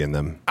electricity in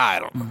them. I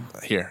don't know.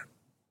 Here.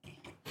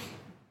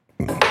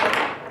 Did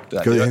I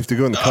You do it? have to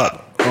go in the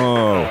cup.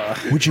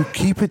 Would you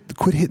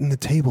quit hitting the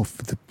table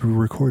for the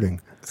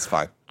recording? It's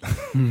fine.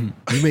 You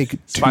make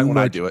fine when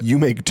I do it. You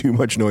make too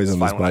much noise on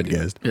this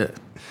podcast. Yeah.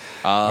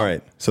 All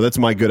right. So that's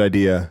my good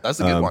idea. That's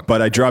a good one.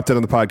 But I dropped it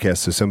on the podcast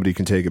so somebody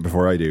can take it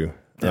before I do.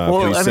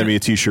 Please send me a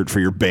T-shirt for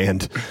your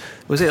band.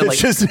 Was it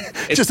like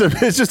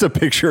It's just a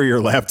picture of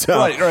your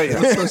laptop. Right.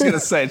 That's what I was going to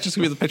say. It's just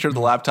going to be the picture of the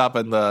laptop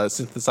and the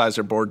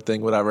synthesizer board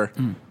thing, whatever,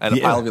 and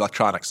a pile of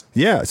electronics.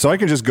 Yeah. So I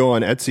can just go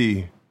on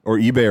Etsy or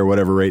eBay or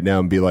whatever right now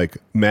and be like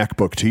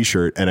MacBook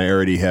T-shirt, and I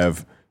already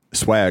have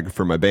swag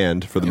for my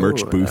band for the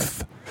merch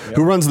booth. Yep.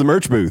 Who runs the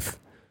merch booth?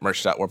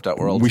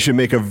 Merch.warp.world. We should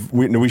make a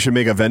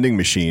vending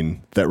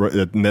machine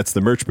that's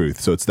the merch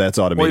booth. So that's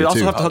automated. Well, you also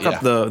too. have to hook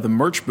up the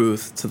merch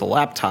booth to the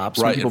laptop.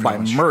 So when people buy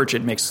merch,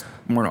 it makes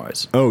more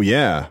noise. Oh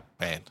yeah,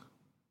 man,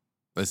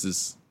 this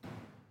is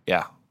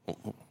What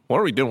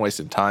are we doing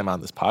wasting time on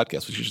this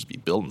podcast? We should just be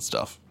building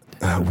stuff.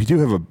 We do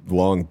have a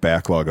long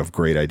backlog of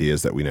great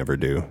ideas that we never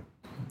do.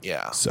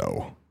 Yeah.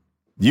 So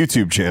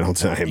YouTube channel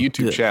time.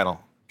 YouTube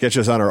channel. Catch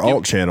us on our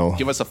alt channel.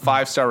 Give us a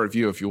 5-star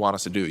review if you want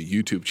us to do a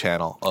YouTube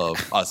channel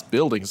of us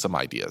building some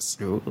ideas.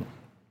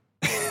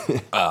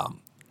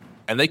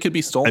 And they could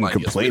be stolen and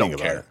ideas. Complaining we don't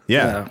about care. It.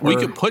 Yeah. We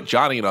could put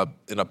Johnny in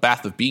a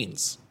bath of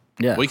beans.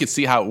 Yeah. We could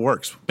see how it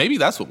works. Maybe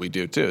that's what we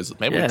do too. Is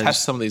maybe we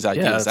test some of these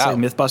ideas out.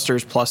 Like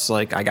Mythbusters plus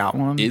like I got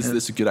one. Is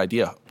this a good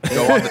idea?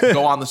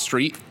 Go on the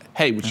street.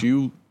 Hey, would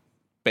you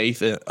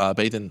bathe in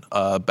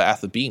a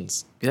bath of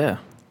beans? Yeah.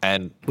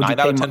 And 9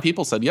 out of 10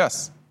 people said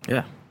yes.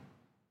 Yeah.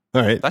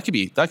 All right. That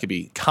could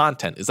be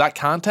content. Is that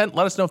content?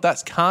 Let us know if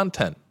that's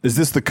content. Is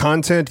this the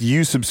content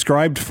you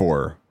subscribed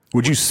for?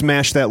 Would you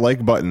smash that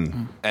like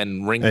button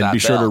and ring and that be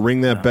bell. sure to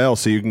ring that bell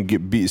so you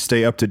can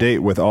stay up to date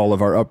with all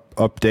of our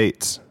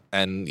updates?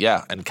 And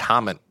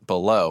comment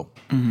below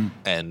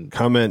and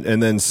comment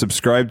and then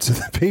subscribe to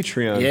the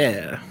Patreon.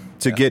 Yeah.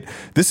 Get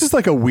this is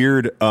like a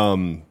weird.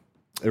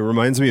 It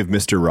reminds me of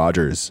Mr.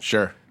 Rogers.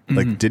 Sure.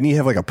 Like, didn't he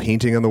have like a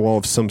painting on the wall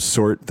of some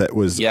sort that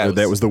was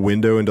that was the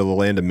window into the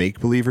land of make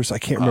believers? I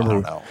can't remember. I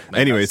don't know.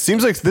 Anyway, this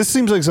seems like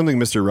something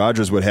Mr.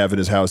 Rogers would have in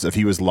his house if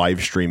he was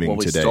live streaming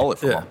we today. Stole it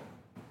from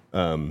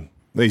him.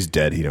 He's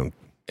dead. He don't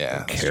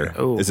care.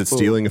 Is it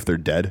stealing if they're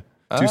dead?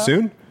 Too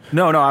soon?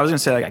 No. I was gonna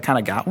say like I kind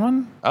of got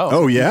one.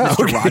 Oh yeah,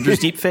 Mr. Rogers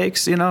deep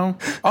fakes. You know.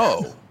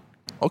 Oh.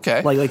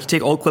 Okay. Like you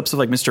take old clips of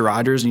like Mr.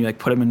 Rogers and you like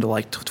put them into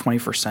like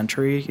 21st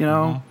century. You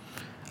know.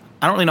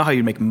 I don't really know how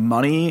you'd make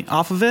money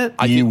off of it.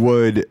 You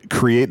would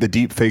create the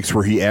deep fakes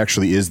where he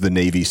actually is the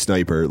Navy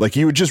sniper. Like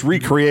you would just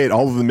recreate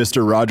all of the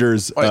Mr.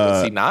 Rogers. Wait,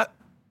 was he not?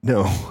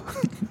 No.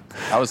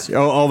 That was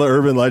all the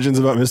urban legends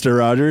about Mr.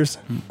 Rogers.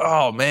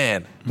 Oh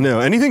man. No,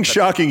 anything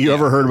shocking you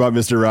ever heard about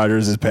Mr.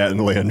 Rogers is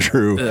patently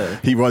untrue.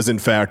 He was in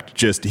fact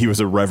he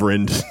was a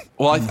reverend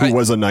who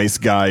was a nice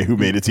guy who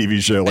made a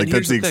TV show. Like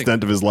that's the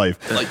extent of his life.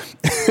 Like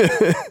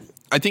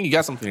I think you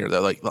got something here though.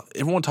 Like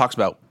everyone talks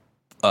about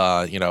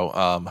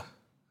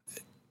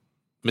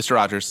Mr.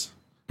 Rogers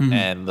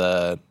and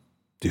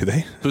do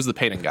they? Who's the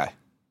painting guy?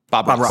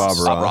 Bob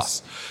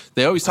Ross.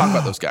 They always talk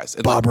about those guys.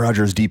 And Bob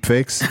Rogers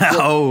deepfakes.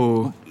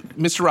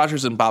 Mr.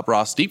 Rogers and Bob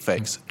Ross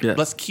deepfakes. Yeah.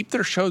 Let's keep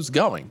their shows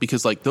going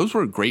because like those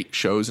were great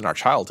shows in our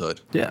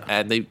childhood. Yeah,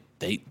 and they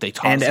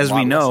taught. And us as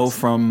we know lessons.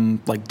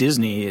 from like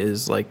Disney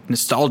is like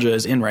nostalgia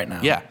is in right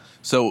now. Yeah.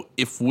 So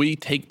if we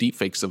take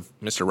deepfakes of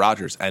Mr.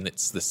 Rogers and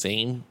it's the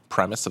same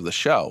premise of the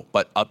show,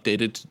 but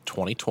updated to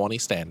 2020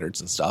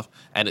 standards and stuff,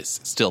 and it's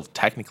still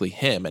technically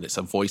him and it's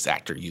a voice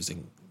actor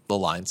using the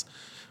lines,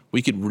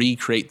 we could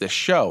recreate this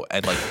show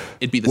and like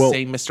it'd be the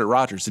same Mr.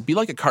 Rogers. It'd be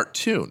like a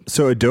cartoon.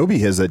 So Adobe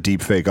has a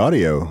deepfake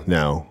audio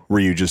now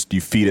where you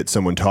feed it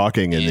someone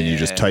talking and then you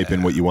just type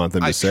in what you want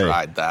them to say. I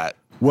tried that.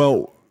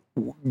 Well,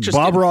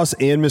 Bob Ross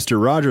and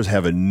Mr. Rogers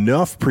have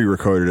enough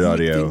pre-recorded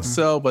audio. I think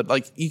so, but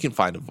like you can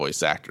find a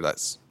voice actor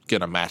that's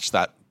gonna match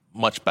that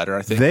much better.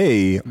 I think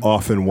they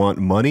often want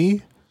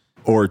money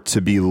or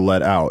to be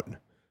let out.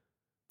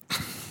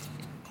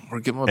 We're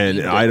giving them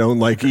and I don't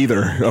like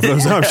either of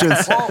those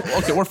options. Well,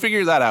 okay, we're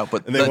figuring that out.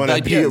 But and they want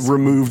to be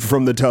removed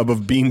from the tub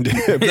of bean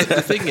dip.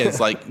 The thing is,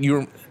 like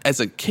as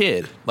a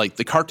kid, like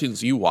the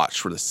cartoons you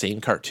watched were the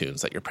same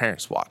cartoons that your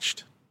parents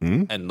watched.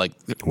 And like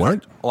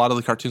what? A lot of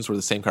the cartoons were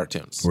the same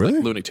cartoons, really?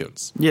 like Looney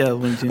Tunes. Yeah,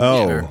 Looney Tunes.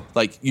 Oh, sure.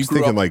 Like you grew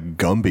thinking up, like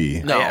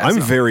Gumby. No,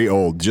 I'm very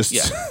old.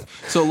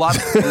 So a lot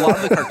of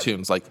the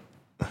cartoons, like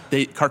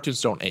cartoons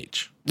don't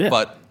age,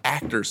 but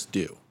actors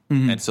do,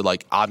 and so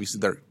like obviously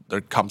there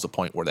comes a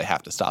point where they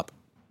have to stop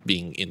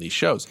being in these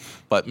shows.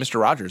 But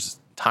Mr. Rogers is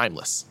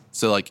timeless.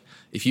 So like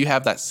if you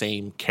have that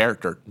same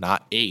character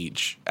not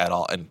age at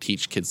all and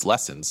teach kids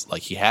lessons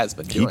like he has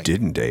been doing. He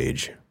didn't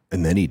age.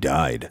 And then he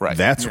died. Right.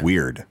 That's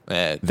weird.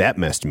 That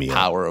messed me up.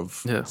 Power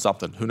of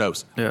something. Who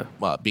knows? Yeah.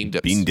 Bean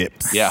dips. Bean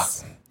dips. Yeah.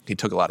 He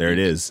took a lot. There it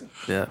is.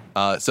 Yeah.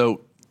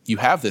 So you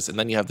have this, and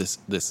then you have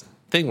this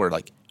thing where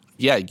like,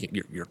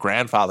 your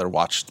grandfather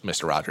watched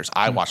Mr. Rogers.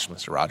 I watched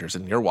Mr. Rogers,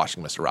 and you're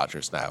watching Mr.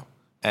 Rogers now.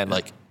 And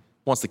like,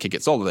 once the kid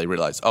gets older, they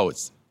realize, oh,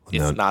 it's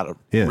not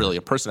really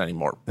a person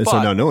anymore. And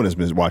so now no one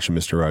is watching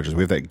Mr. Rogers.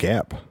 We have that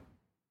gap.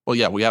 Well,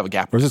 yeah, we have a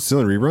gap. Or is it still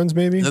in reruns?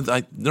 Maybe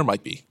there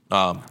might be.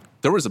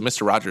 there was a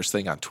Mr. Rogers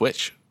thing on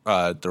Twitch.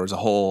 There was a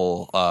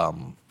whole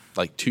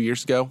like 2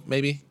 years ago,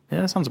 maybe.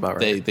 Yeah, that sounds about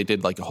right. They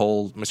did like a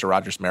whole Mr.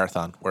 Rogers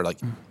marathon where like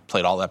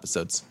played all the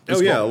episodes. Oh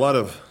yeah, cool. A lot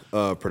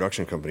of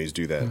production companies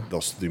do that.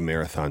 They'll do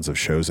marathons of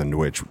shows on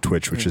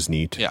Twitch, which is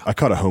neat. Yeah. I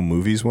caught a home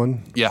movies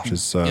one. Yeah, which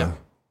is,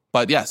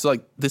 But yeah, so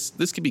like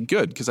this could be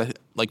good because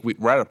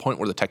we're at a point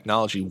where the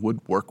technology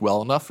would work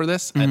well enough for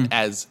this, and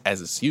as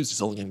it's used,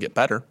 it's only going to get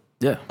better.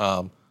 Yeah.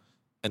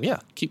 And yeah,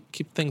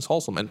 keep things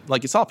wholesome, and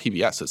like it's all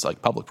PBS, it's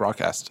like public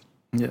broadcast.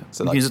 Yeah.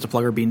 So you like, can use it to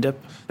plug our bean dip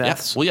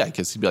baths. Yeah. Well, yeah,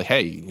 because he'd be like,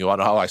 hey, you want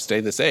to know how I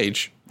stay this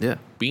age? Yeah.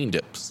 Bean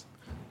dips.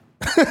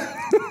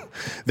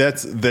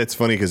 That's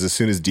funny because as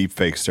soon as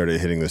deepfakes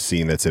started hitting the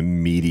scene, that's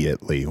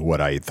immediately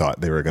what I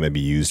thought they were going to be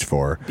used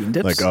for. Bean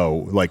dips?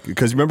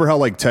 Because remember how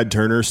like Ted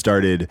Turner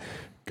started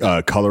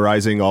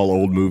colorizing all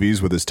old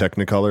movies with his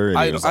Technicolor? And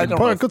I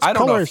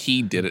don't know if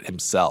he did it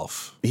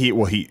himself.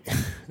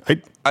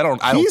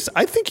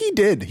 I think he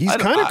did. He's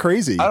kind of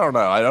crazy. I don't know.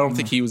 I don't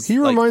think he was. He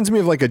reminds me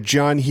of like a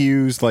John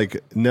Hughes, like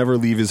never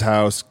leave his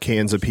house,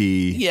 cans of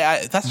pee.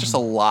 Yeah, that's just a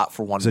lot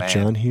for one man. Is it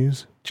John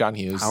Hughes? John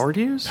Hughes. Howard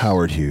Hughes?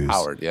 Howard Hughes.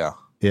 Howard, yeah.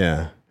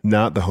 Yeah.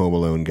 Not the Home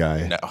Alone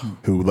guy. No.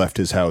 Who left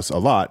his house a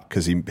lot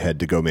because he had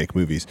to go make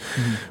movies.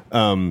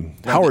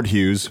 Howard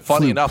Hughes.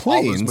 Funny enough,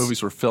 planes. all those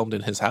movies were filmed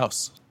in his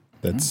house.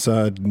 That's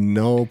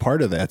no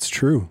part of that's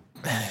true.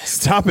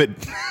 Stop it.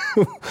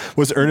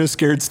 Was Ernest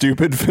Scared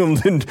Stupid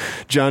filmed in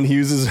John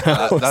Hughes'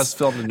 house? That was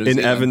filmed in New Zealand.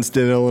 In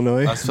Evanston,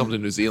 Illinois? That was filmed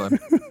in New Zealand.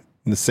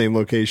 In the same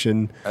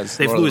location.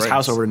 They flew his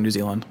house over to New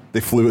Zealand.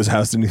 They flew his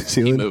house to New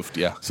Zealand? He moved,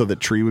 yeah. So the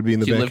tree would be in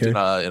the backyard? He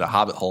lived in a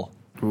hobbit hole.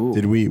 Ooh.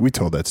 Did we? We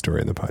told that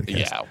story in the podcast.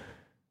 Yeah.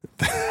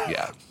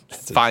 Yeah.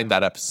 Find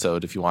that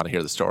episode if you want to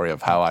hear the story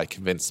of how I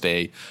convinced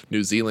a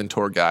New Zealand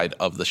tour guide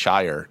of the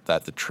Shire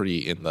that the tree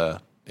in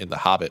the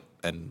Hobbit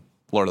and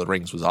Lord of the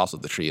Rings was also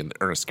the tree in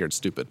Ernest Scared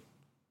Stupid.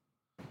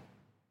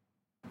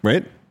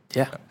 Right?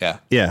 Yeah. Yeah.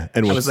 Yeah.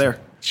 And I was there.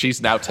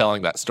 She's now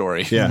telling that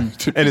story. Yeah.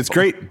 And it's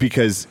great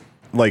because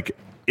like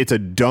it's a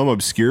dumb,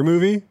 obscure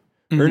movie.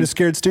 Ernest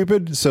Scared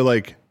Stupid. So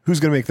like, who's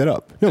going to make that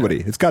up? Nobody.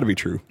 It's got to be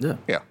true. Yeah.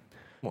 Yeah.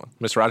 Well,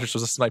 Mr. Rogers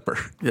was a sniper.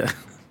 Yeah.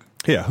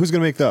 Yeah. Who's going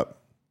to make that up?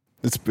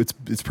 It's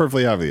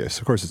perfectly obvious.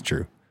 Of course it's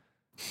true.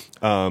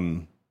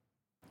 I'm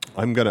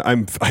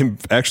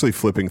actually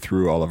flipping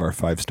through all of our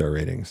 5-star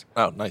ratings.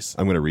 Oh, nice.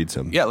 I'm going to read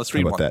some. Yeah, let's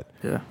read one. How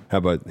about that? Yeah. How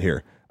about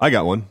here? I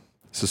got one.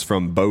 This is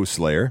from Bow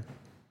Slayer.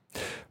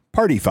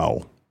 Party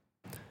Fowl.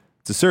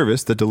 It's a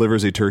service that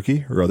delivers a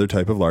turkey or other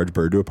type of large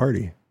bird to a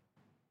party.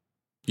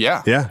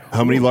 Yeah. Yeah.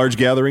 How many large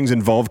gatherings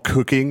involve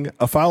cooking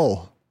a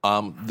fowl?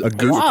 A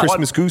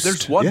Christmas goose.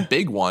 There's one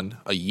big one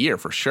a year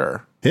for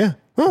sure. Yeah.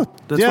 Oh,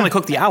 that's when they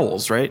cook the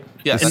owls, right?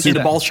 Yeah. In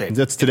the ball shape.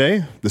 That's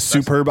today. The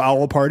superb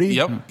owl party.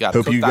 Yep.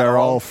 Hope you guys are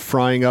all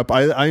frying up.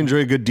 I enjoy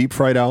a good deep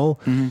fried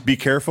owl. Be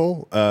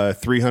careful.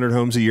 300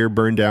 homes a year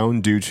burn down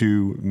due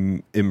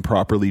to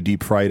improperly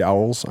deep fried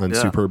owls on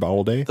Superb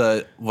Owl Day.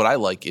 What I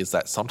like is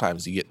that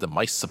sometimes you get the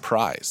mice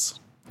surprise.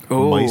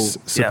 Oh, mice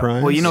surprise.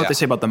 Yeah. Well, you know what they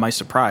say about the mice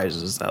surprise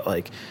is that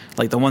like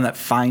the one that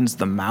finds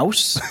the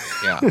mouse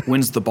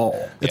wins the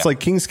ball. It's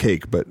like King's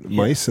Cake, but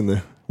mice and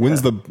the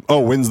wins the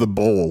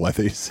bowl. I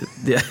think.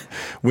 Yeah.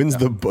 Wins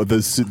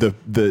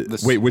the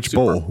wait, which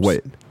bowl?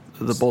 Wait.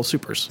 The bowl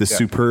supers. The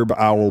Superb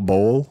Owl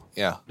Bowl.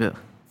 Yeah. Yeah.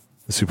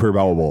 The Superb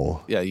Owl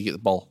Bowl. Yeah, you get the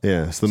bowl.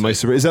 Yeah. So the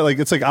mice is that like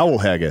it's like owl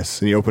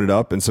haggis, and you open it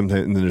up, and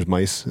sometimes then there's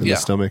mice in the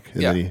stomach.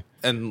 And then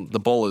and the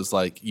bowl is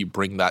like you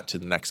bring that to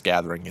the next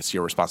gathering. It's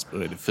your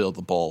responsibility to fill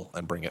the bowl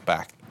and bring it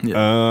back. Yeah.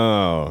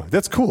 Oh,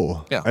 that's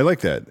cool. Yeah. I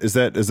like that. Is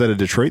that a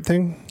Detroit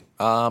thing?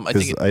 I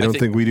don't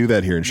think we do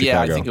that here in Chicago.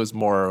 Yeah, I think it was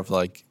more of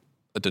like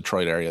a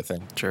Detroit area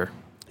thing. Sure.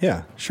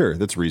 Yeah, sure.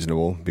 That's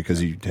reasonable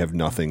because you have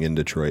nothing in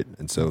Detroit,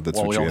 and so that's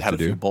what you have to do. We only had a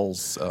few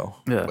bowls, so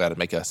we had to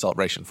make a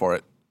celebration for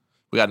it.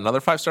 We got another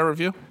 5-star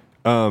review.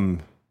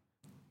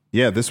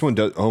 Yeah, this one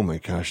does. Oh my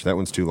gosh, that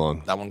one's too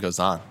long. That one goes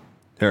on.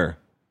 Here.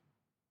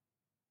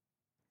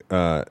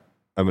 I'm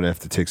gonna have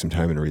to take some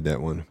time and read that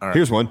one. All right.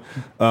 Here's one.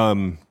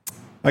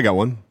 I got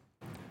one.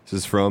 This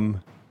is from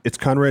It's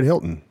Conrad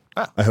Hilton.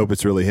 I hope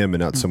it's really him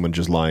and not someone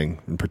just lying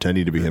and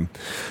pretending to be him.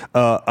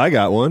 I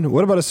got one.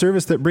 What about a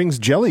service that brings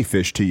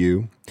jellyfish to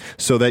you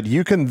so that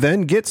you can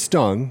then get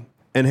stung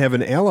and have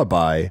an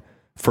alibi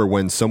for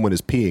when someone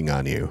is peeing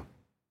on you?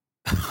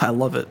 I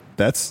love it.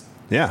 That's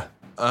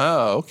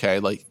Oh,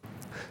 okay.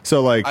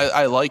 So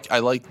I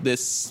like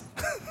this.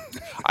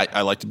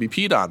 I like to be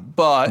peed on,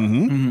 but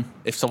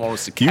if someone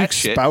was to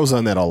catch you espouse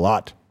on that a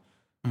lot.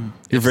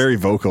 You're very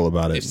vocal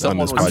about it on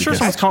this podcast. I'm sure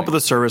someone's come up with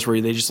a service where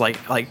they just like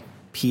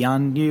pee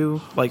on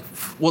you.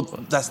 Well,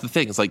 that's the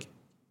thing. It's like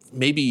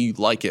maybe you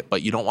like it,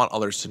 but you don't want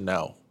others to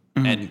know,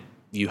 and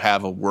you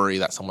have a worry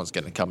that someone's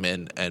going to come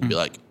in and be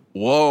like,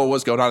 "Whoa,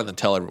 what's going on?" and then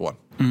tell everyone.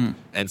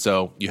 And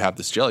so you have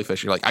this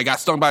jellyfish. You're like, "I got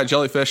stung by a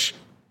jellyfish.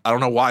 I don't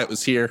know why it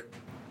was here.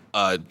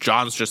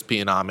 John's just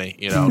peeing on me,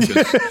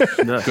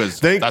 because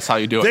that's how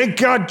you do it." Thank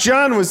God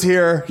John was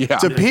here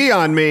to pee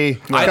on me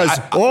because,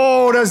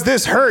 does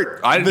this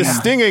hurt? The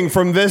stinging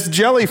from this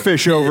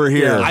jellyfish over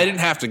here. I didn't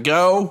have to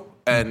go,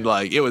 and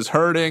it was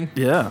hurting.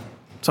 Yeah.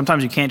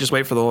 Sometimes you can't just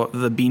wait for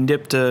the bean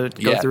dip to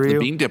go through you. The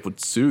bean dip would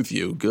soothe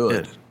you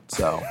good.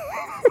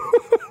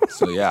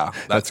 So yeah,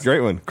 that's a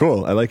great one.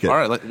 Cool, I like it. All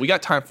right, we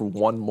got time for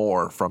one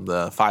more from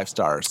the 5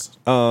 stars.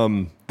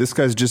 This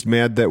guy's just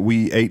mad that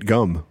we ate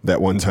gum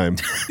that one time.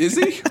 Is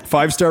he?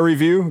 5-star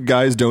review.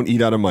 Guys, don't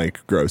eat on a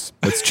mic. Gross.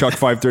 That's Chuck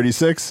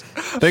 536.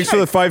 Thanks for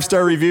the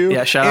 5-star review.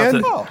 Yeah, shout out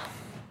to.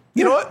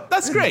 You know what?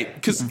 That's great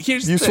because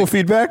here's useful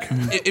feedback.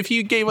 If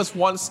you gave us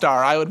 1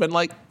 star, I would have been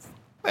like,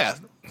 yeah,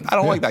 I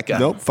don't like that guy.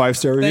 Nope,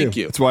 5-star review. Thank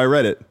you. That's why I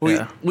read it. We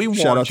warned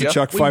Shout out to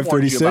Chuck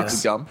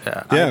 536.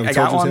 I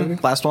got one.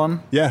 Last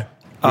one. Yeah.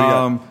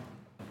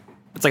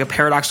 It's like a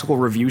paradoxical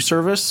review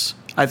service.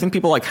 I think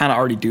people like kind of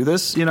already do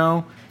this,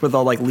 where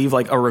they'll like leave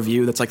like a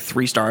review that's like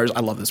 3 stars.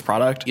 I love this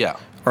product. Yeah.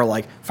 Or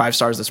like 5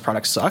 stars. This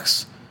product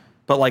sucks.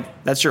 But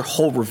like that's your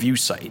whole review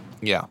site.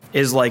 Yeah.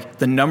 Is like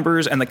the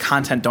numbers and the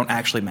content don't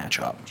actually match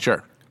up.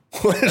 Sure.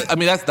 I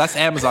mean that's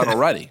Amazon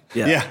already.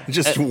 Yeah.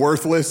 Just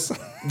worthless.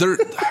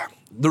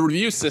 The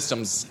review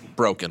system's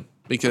broken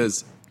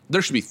because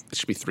it should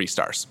be 3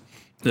 stars.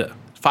 Yeah.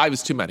 5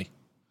 is too many.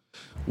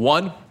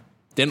 1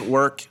 didn't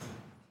work,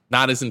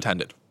 not as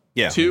intended.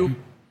 Yeah. 2,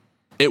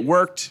 it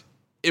worked.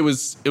 It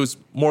was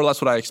more or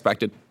less what I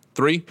expected.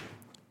 3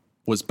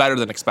 was better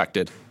than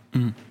expected.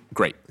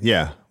 Great.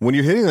 Yeah. When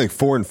you're hitting like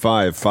 4 and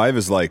 5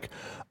 is like,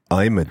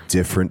 I'm a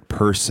different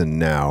person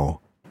now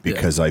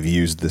because I've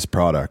used this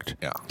product.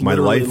 Yeah. My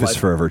life is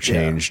forever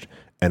changed.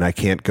 And I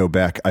can't go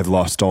back. I've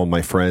lost all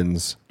my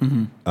friends.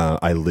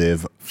 I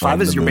live.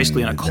 5 is you're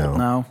basically in a cult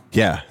now.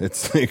 Yeah,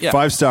 it's like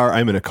 5-star.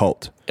 I'm in a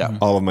cult. Yeah.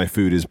 All of my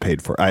food is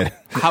paid for.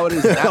 How it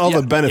is now, all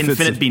the benefits.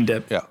 Infinite bean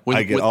dip. Yeah,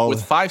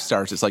 with 5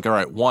 stars, it's like, all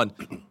right, 1,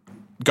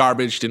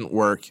 garbage, didn't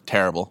work,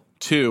 terrible.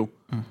 2,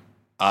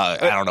 I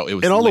don't know, it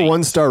was. And all late. the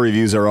 1-star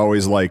reviews are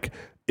always like,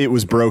 it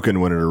was broken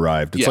when it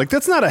arrived. It's like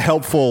that's not a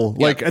helpful.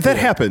 Like that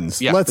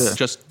happens. Yeah, Let's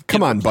just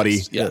come on,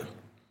 buddy. Yeah.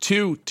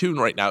 2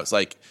 right now, it's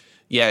like.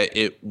 Yeah,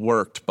 it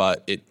worked,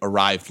 but it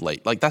arrived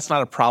late. Like, that's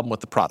not a problem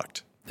with the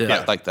product.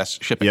 Yeah. Like,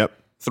 that's shipping. Yep.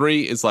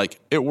 3 is like,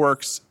 it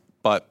works,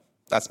 but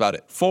that's about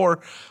it. 4,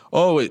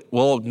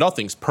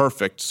 nothing's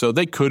perfect, so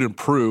they could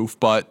improve,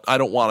 but I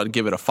don't want to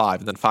give it a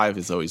 5. And then 5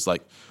 is always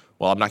like,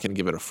 well, I'm not going to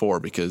give it a 4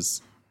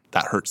 because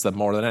that hurts them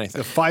more than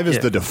anything. 5 is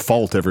the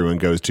default everyone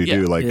goes to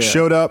do. Like,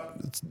 showed up,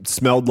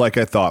 smelled like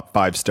I thought,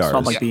 5 stars.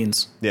 Smelled like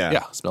beans. Yeah.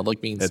 Yeah, smelled like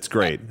beans. That's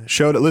great.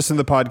 Showed up, listen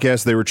to the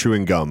podcast, they were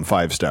chewing gum,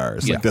 5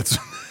 stars. Yeah. Like, that's...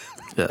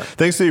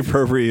 Thanks to the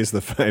appropriate use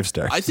the 5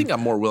 stars. I think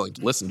I'm more willing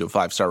to listen to a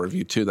 5-star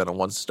review too than a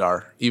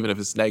 1-star, even if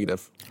it's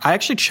negative. I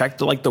actually check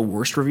the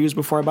worst reviews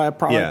before I buy a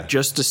product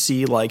just to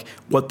see like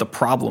what the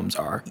problems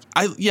are.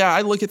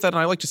 I look at that and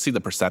I like to see the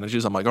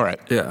percentages. I'm like, all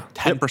right,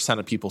 10%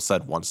 of people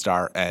said 1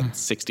 star and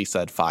 60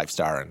 said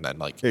 5-star, and then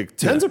like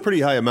 10's a pretty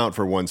high amount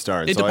for 1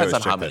 star. And it depends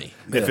on how many.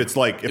 If it's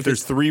like if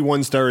there's 3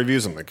 1-star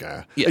reviews, I'm like,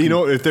 you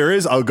know, if there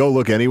is, I'll go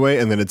look anyway,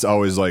 and then it's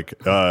always like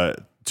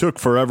took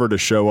forever to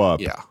show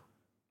up. Yeah.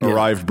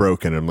 Arrived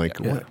broken. I'm like,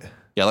 what?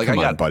 Yeah, like come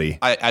on, buddy.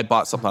 I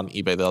bought something on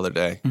eBay the other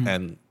day,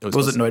 and it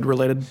was it Noid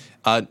related?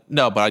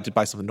 No, but I did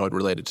buy something Noid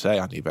related today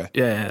on eBay.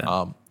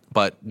 Yeah.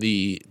 But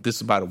this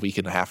is about a week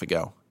and a half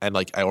ago, and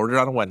like I ordered it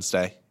on a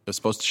Wednesday. It was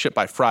supposed to ship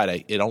by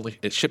Friday.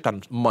 It shipped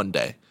on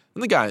Monday,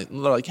 and they're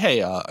like,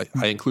 hey,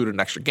 I included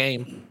an extra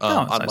game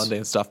on Monday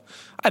and stuff.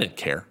 I didn't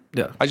care.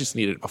 Yeah, I just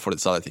needed it before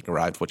this other thing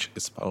arrived, which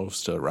is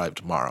supposed to arrive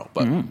tomorrow.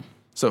 But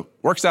so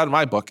works out in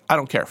my book. I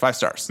don't care. 5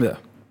 stars. Yeah,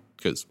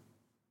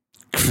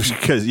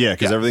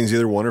 because everything's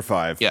either 1 or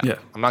 5. Yeah.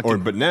 I'm not.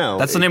 But now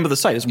that's the name of the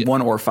site. Is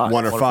 1 or 5.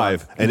 1 or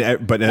 5, and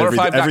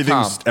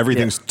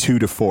everything's 2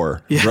 to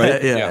 4. Yeah,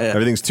 right? Yeah.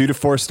 Everything's 2 to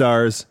 4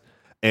 stars,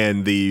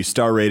 and the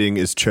star rating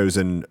is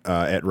chosen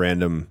at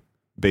random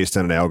based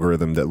on an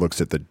algorithm that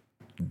looks at the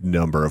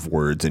number of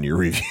words in your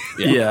review.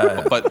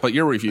 Yeah. But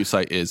your review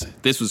site is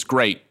this was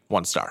great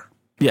 1 star.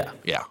 Yeah.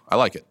 Yeah, I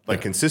like it.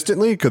 Like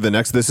consistently? Could the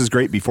next this is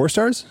great be 4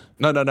 stars?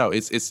 No.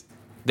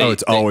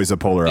 It's always a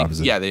polar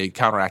opposite. Yeah, they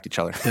counteract each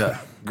other. Yeah.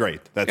 Great.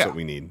 That's what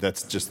we need.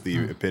 That's just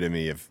the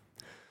epitome of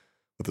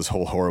what this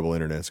whole horrible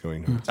internet's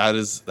going on. That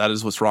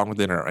is what's wrong with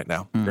the internet right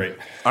now. Great.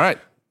 All right.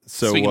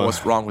 So speaking of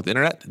what's wrong with the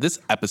internet, this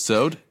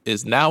episode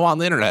is now on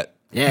the internet.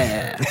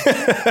 Yeah.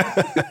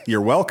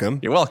 You're welcome.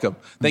 You're welcome.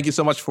 Thank you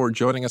so much for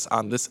joining us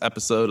on this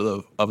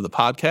episode of the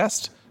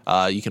podcast.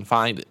 You can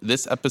find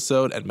this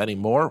episode and many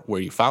more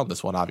where you found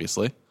this one,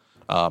 obviously.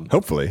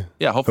 Hopefully.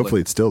 Yeah,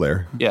 hopefully it's still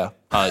there. Yeah.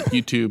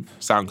 YouTube,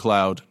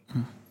 SoundCloud,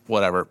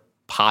 whatever.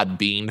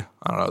 Podbean.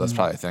 I don't know. That's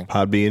probably a thing.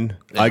 Podbean.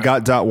 Yeah.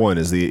 iGot.one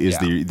is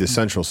the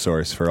central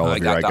source for all of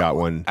your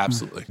iGot1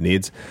 absolutely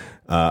needs.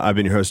 I've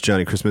been your host,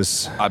 Johnny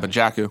Christmas. I've been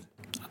Jakku.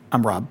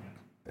 I'm Rob.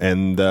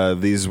 And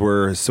these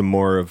were some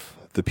more of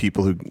the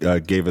people who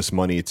gave us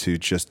money to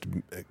just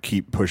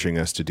keep pushing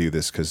us to do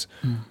this because,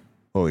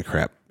 holy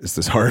crap, is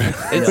this hard?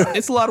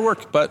 It's a lot of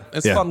work, but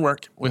it's fun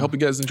work. We hope you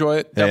guys enjoy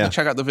it. Definitely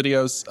check out the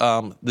videos.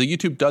 The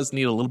YouTube does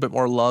need a little bit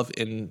more love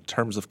in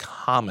terms of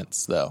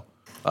comments, though.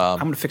 I'm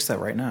going to fix that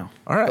right now.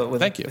 All right,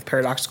 thank you. With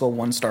paradoxical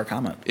 1-star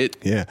comment. It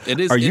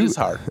is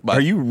hard. But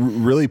are you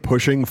really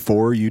pushing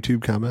for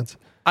YouTube comments?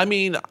 I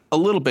mean, a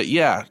little bit,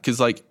 yeah, because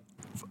like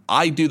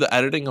I do the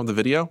editing of the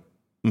video.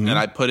 And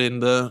I put in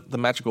the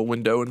magical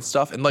window and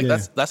stuff. And like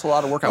that's a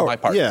lot of work on my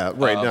part. Yeah,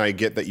 right. Now I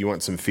get that you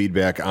want some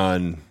feedback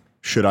on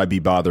should I be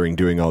bothering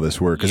doing all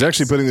this work? Because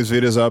actually putting these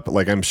videos up,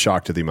 like I'm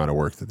shocked at the amount of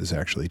work that this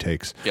actually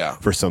takes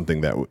for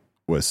something that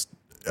was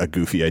a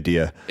goofy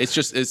idea. It's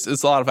just it's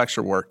a lot of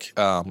extra work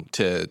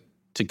to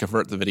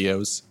convert the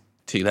videos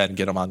to then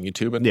get them on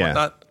YouTube and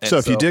whatnot. And so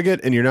if you dig it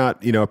and you're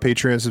not, a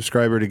Patreon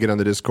subscriber to get on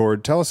the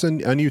Discord, tell us on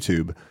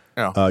YouTube.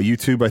 Yeah.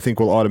 YouTube, I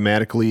think, will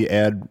automatically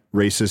add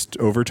racist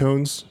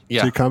overtones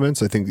to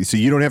comments. I think so.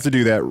 You don't have to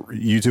do that.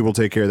 YouTube will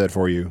take care of that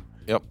for you.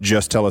 Yep.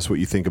 Just tell us what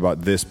you think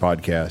about this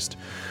podcast,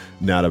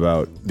 not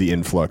about the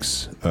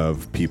influx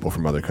of people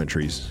from other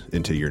countries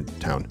into your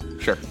town.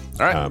 Sure.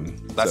 All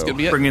right. That's gonna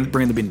be it.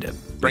 Bring the bean dip.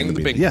 Bring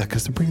the bean. Yeah,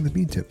 because they're bringing the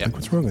bean dip. Like,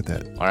 what's wrong with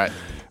that? All right.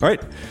 All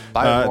right.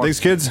 Bye, thanks,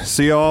 kids.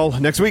 See you all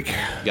next week.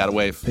 You gotta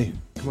wave. Hey,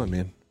 come on,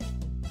 man.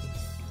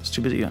 It's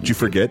too busy. Did you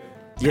forget?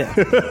 Yeah.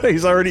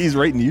 He's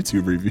writing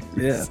YouTube reviews.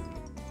 Yeah.